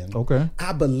connection. Okay.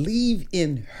 I believe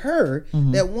in her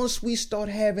that once we start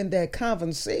having that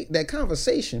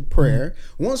conversation, prayer,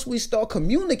 once we start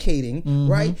communicating,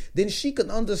 right, then she can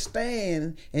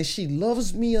understand, and she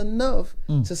loves me enough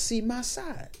to see my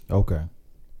side. Okay.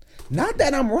 Not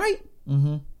that I'm right.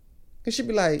 And she'd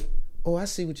be like, oh, I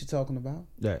see what you're talking about.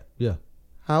 Yeah.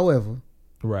 However.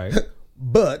 Right.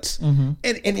 But,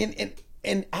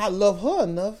 and I love her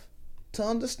enough to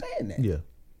understand that. Yeah.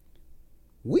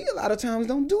 We a lot of times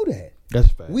don't do that.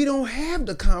 That's fact. We don't have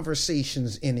the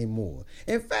conversations anymore.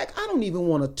 In fact, I don't even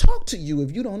want to talk to you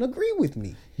if you don't agree with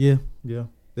me. Yeah.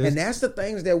 And that's the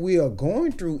things that we are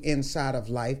going through inside of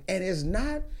life, and it's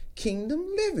not kingdom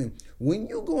living. When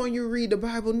you go and you read the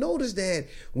Bible, notice that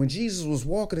when Jesus was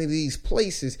walking in these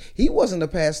places, he wasn't a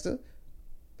pastor,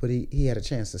 but he had a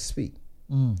chance to speak.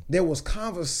 There was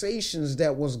conversations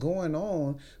that was going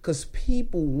on because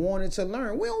people wanted to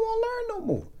learn. We don't want to learn no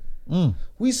more.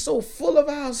 We so full of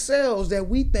ourselves that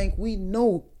we think we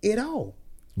know it all.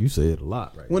 You said a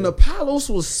lot right When there. Apollos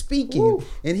was speaking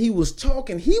and he was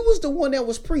talking, he was the one that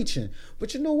was preaching.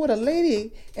 But you know what? A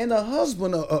lady and a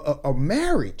husband, a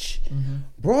marriage,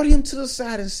 brought him to the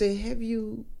side and said, have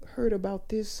you heard about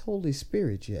this Holy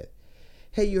Spirit yet?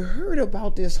 Have you heard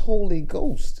about this Holy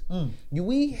Ghost?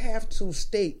 We have to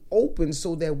stay open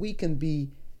so that we can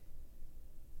be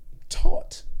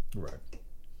taught. Right.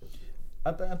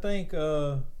 I think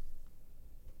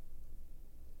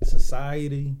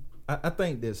society. I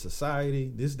think that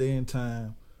society, this day and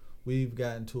time, we've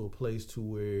gotten to a place to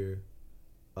where,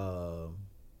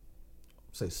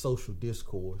 say, social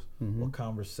discourse or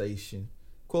conversation,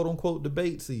 quote unquote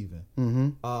debates, even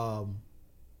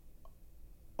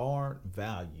aren't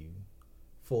valued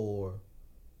for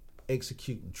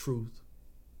executing truth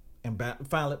and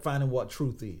finally finding what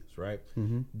truth is, right?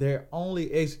 They're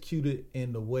only executed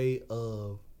in the way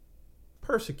of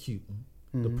persecuting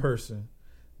the person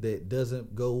that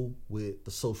doesn't go with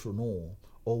the social norm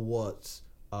or what's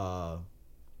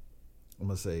I'm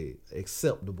gonna say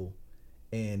acceptable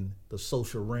in the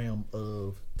social realm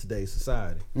of today's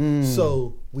society.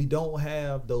 So we don't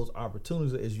have those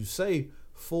opportunities, as you say,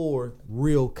 for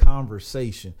real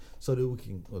conversation, so that we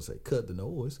can, let's say, cut the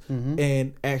noise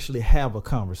and actually have a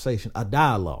conversation, a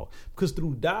dialogue. Because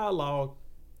through dialogue,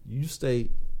 you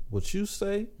state what you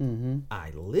say,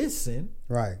 I listen,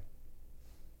 Right.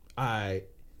 I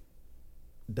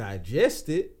digest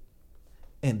it,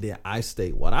 and then I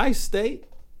state what I state.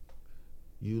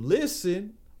 You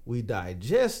listen, we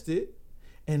digest it,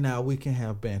 and now we can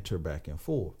have banter back and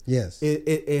forth. Yes.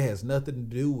 It has nothing to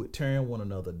do with tearing one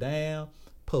another down,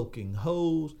 poking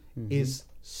holes. It's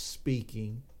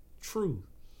speaking truth.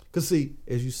 Because, see,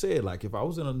 as you said, like if I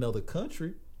was in another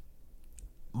country,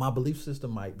 my belief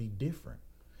system might be different.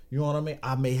 You know what I mean?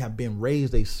 I may have been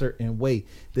raised a certain way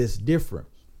that's different.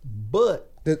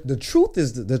 But The truth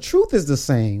is the truth is the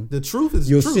same. the truth is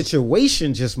Your truth.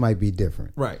 situation just might be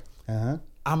different. Right. Uh-huh.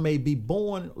 I may be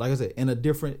born, like I said, in a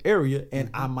different area, and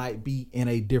I might be in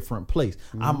a different place.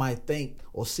 I might think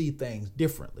or see things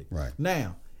differently. Right.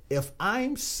 Now, if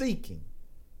I'm seeking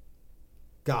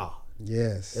God,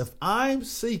 Yes. if I'm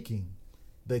seeking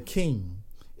the King,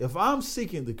 if I'm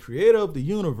seeking the creator of the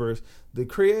universe, the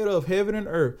creator of heaven and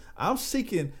earth, I'm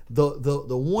seeking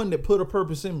the one that put a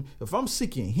purpose in me. If I'm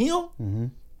seeking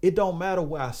him, it don't matter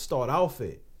where I start off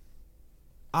at.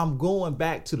 I'm going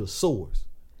back to the source.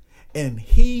 And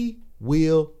he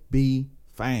will be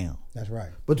found. That's right.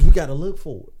 But we got to look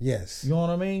for it. Yes. You know what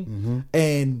I mean?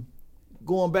 And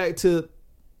going back to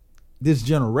this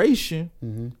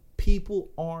generation, people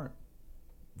aren't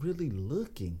really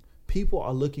looking. People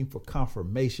are looking for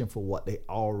confirmation for what they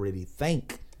already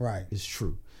think Right. is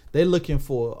true. They're looking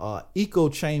for echo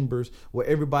chambers where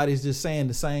everybody's just saying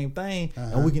the same thing,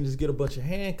 and we can just get a bunch of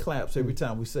hand claps every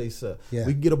time we say so. Yeah.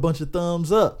 We can get a bunch of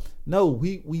thumbs up. No,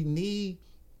 we need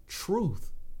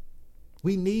truth.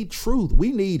 We need truth.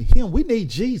 We need him. We need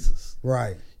Jesus.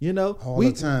 Right. You know, All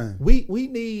the time. We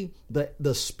need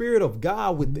the Spirit of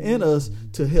God within us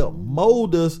to help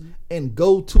mold us and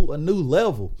go to a new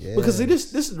level. Because see,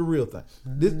 this is the real thing.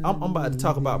 I'm about to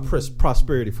talk about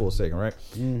prosperity for a second, right?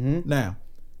 Now,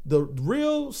 the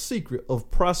real secret of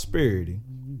prosperity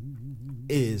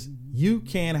is you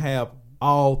can have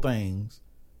all things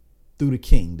through the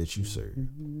King that you serve,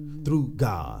 through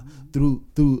God, through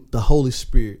the Holy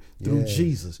Spirit, through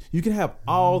Jesus. You can have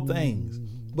all things.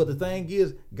 But the thing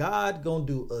is, God gonna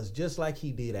do us just like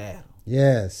he did Adam.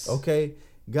 Yes. Okay?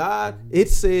 God, it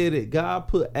said that God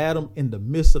put Adam in the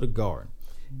midst of the garden.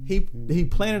 He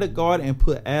planted a garden and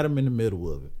put Adam in the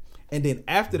middle of it. And then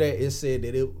after that, it said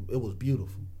that it was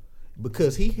beautiful.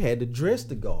 Because he had to dress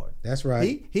the garden. That's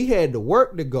right. He had to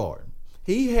work the garden.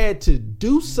 He had to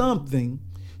do something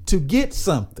to get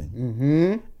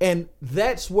something. And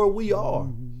that's where we are.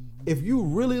 If you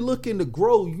really looking to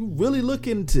grow, you really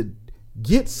looking to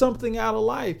get something out of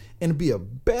life and be a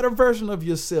better version of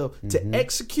yourself to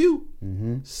execute,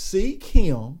 seek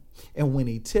him. And when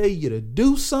he tell you to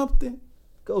do something,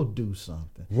 go do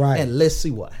something. Right. And let's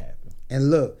see what happens. And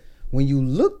look, when you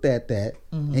looked at that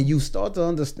and you start to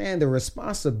understand the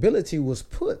responsibility was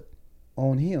put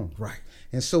on him. Right.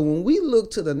 And so when we look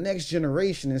to the next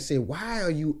generation and say, why are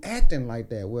you acting like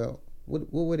that? Well, what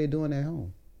were they doing at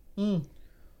home?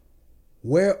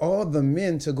 Where are the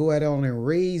men to go out on and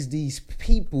raise these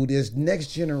people, this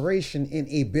next generation, in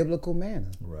a biblical manner?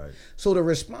 Right. So the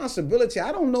responsibility,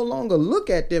 I don't no longer look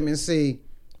at them and say,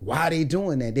 why are they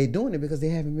doing that? They're doing it because they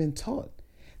haven't been taught.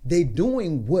 They're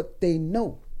doing what they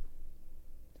know.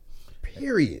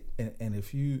 Period. And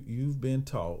if you've been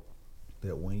taught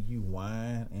that when you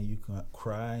whine and you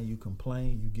cry and you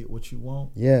complain, you get what you want.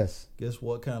 Yes. Guess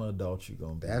what kind of adult you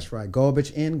gonna be? That's right.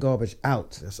 Garbage in, garbage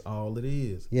out. That's all it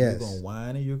is. Yes. You're gonna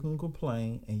whine and you're gonna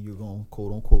complain and you're gonna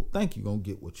quote unquote think you're gonna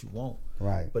get what you want.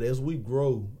 Right. But as we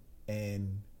grow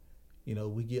and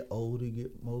we get older,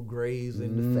 get more grays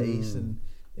in the face, and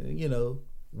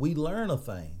we learn a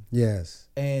thing. Yes.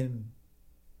 And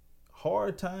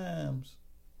hard times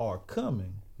are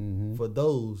coming for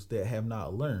those that have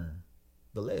not learned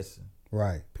the lesson.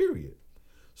 Right. Period.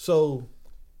 So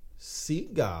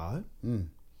seek God,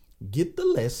 get the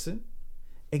lesson,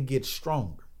 and get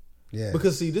stronger. Yeah.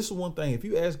 Because see, this is one thing. If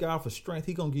you ask God for strength,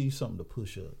 he gonna give you something to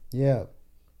push up. Yeah.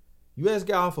 You ask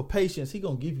God for patience, he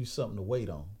gonna give you something to wait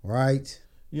on. Right.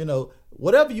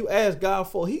 Whatever you ask God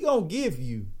for, he gonna give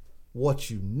you what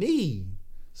you need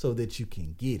so that you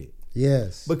can get it.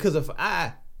 Yes. Because if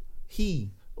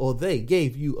he or they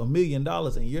gave you $1 million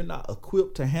and you're not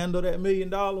equipped to handle that $1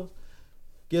 million,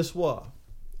 guess what?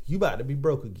 You about to be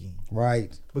broke again.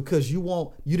 Right. Because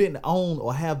you didn't own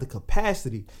or have the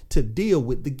capacity to deal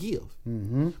with the gift.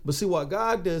 Mm-hmm. But see what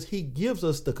God does, he gives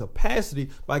us the capacity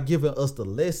by giving us the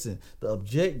lesson, the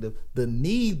objective, the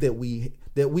need that we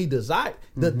desire,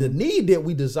 the need that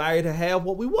we desire to have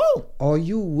what we want. Are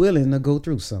you willing to go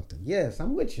through something? Yes,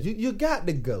 I'm with you. You got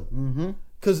to go. Mm-hmm.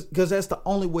 Because that's the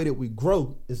only way that we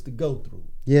grow is to go through.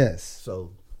 Yes.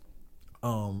 So,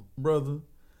 brother,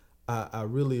 I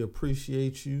really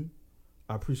appreciate you.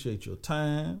 I appreciate your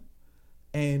time.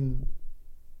 And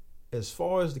as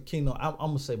far as the kingdom, I'm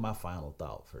going to say my final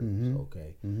thought first,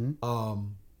 okay? Mm-hmm.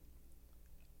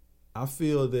 I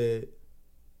feel that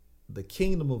the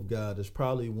kingdom of God is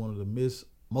probably one of the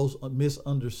most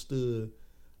misunderstood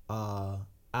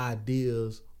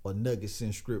ideas or nuggets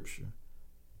in Scripture,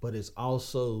 but it's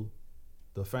also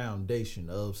the foundation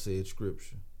of said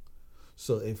Scripture.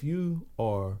 So if you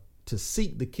are to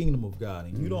seek the kingdom of God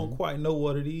and you don't quite know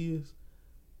what it is,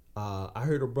 I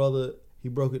heard a brother, he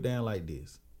broke it down like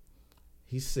this.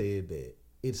 He said that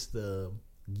it's the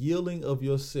yielding of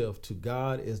yourself to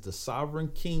God as the sovereign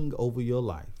king over your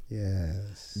life.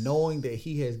 Yes. Knowing that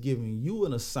he has given you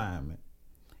an assignment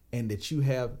and that you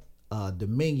have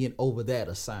dominion over that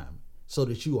assignment so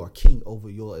that you are king over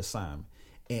your assignment.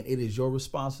 And it is your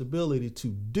responsibility to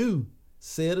do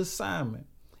said assignment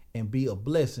and be a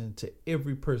blessing to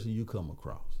every person you come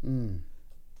across.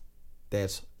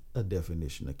 That's a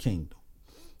definition of kingdom.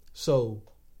 So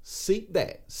seek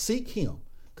that. Seek him.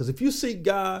 Because if you seek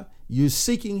God, you're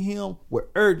seeking him with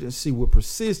urgency, with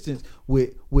persistence,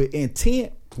 with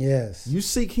intent. Yes. You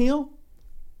seek him,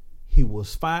 he will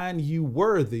find you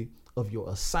worthy of your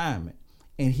assignment.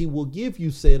 And he will give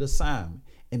you said assignment.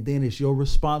 And then it's your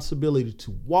responsibility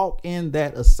to walk in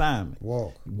that assignment.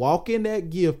 Walk in that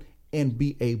gift and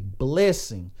be a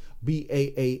blessing. Be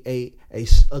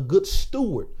a good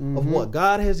steward of what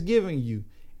God has given you.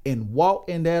 And walk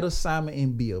in that assignment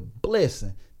and be a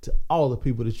blessing to all the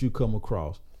people that you come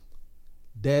across.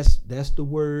 That's the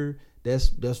word.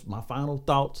 That's my final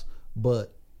thoughts.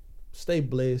 But stay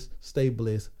blessed, stay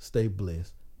blessed, stay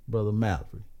blessed. Brother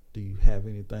Mallory, do you have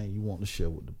anything you want to share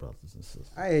with the brothers and sisters?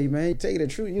 Hey, man, tell you the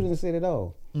truth, you didn't say it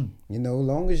all. You know,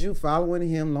 long as you following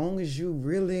him, long as you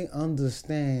really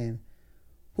understand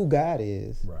who God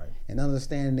is, right, and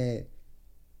understand that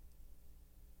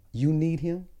you need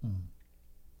him,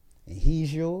 and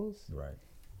he's yours, right,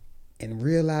 and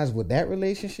realize what that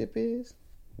relationship is,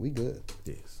 we good.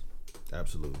 Yes,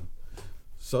 absolutely.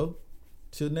 So,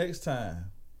 till next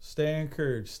time, stay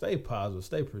encouraged, stay positive,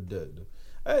 stay productive.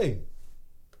 Hey,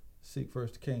 seek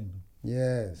first the kingdom.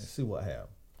 Yes. And see what happens.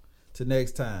 Till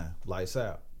next time, lights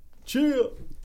out. Chill.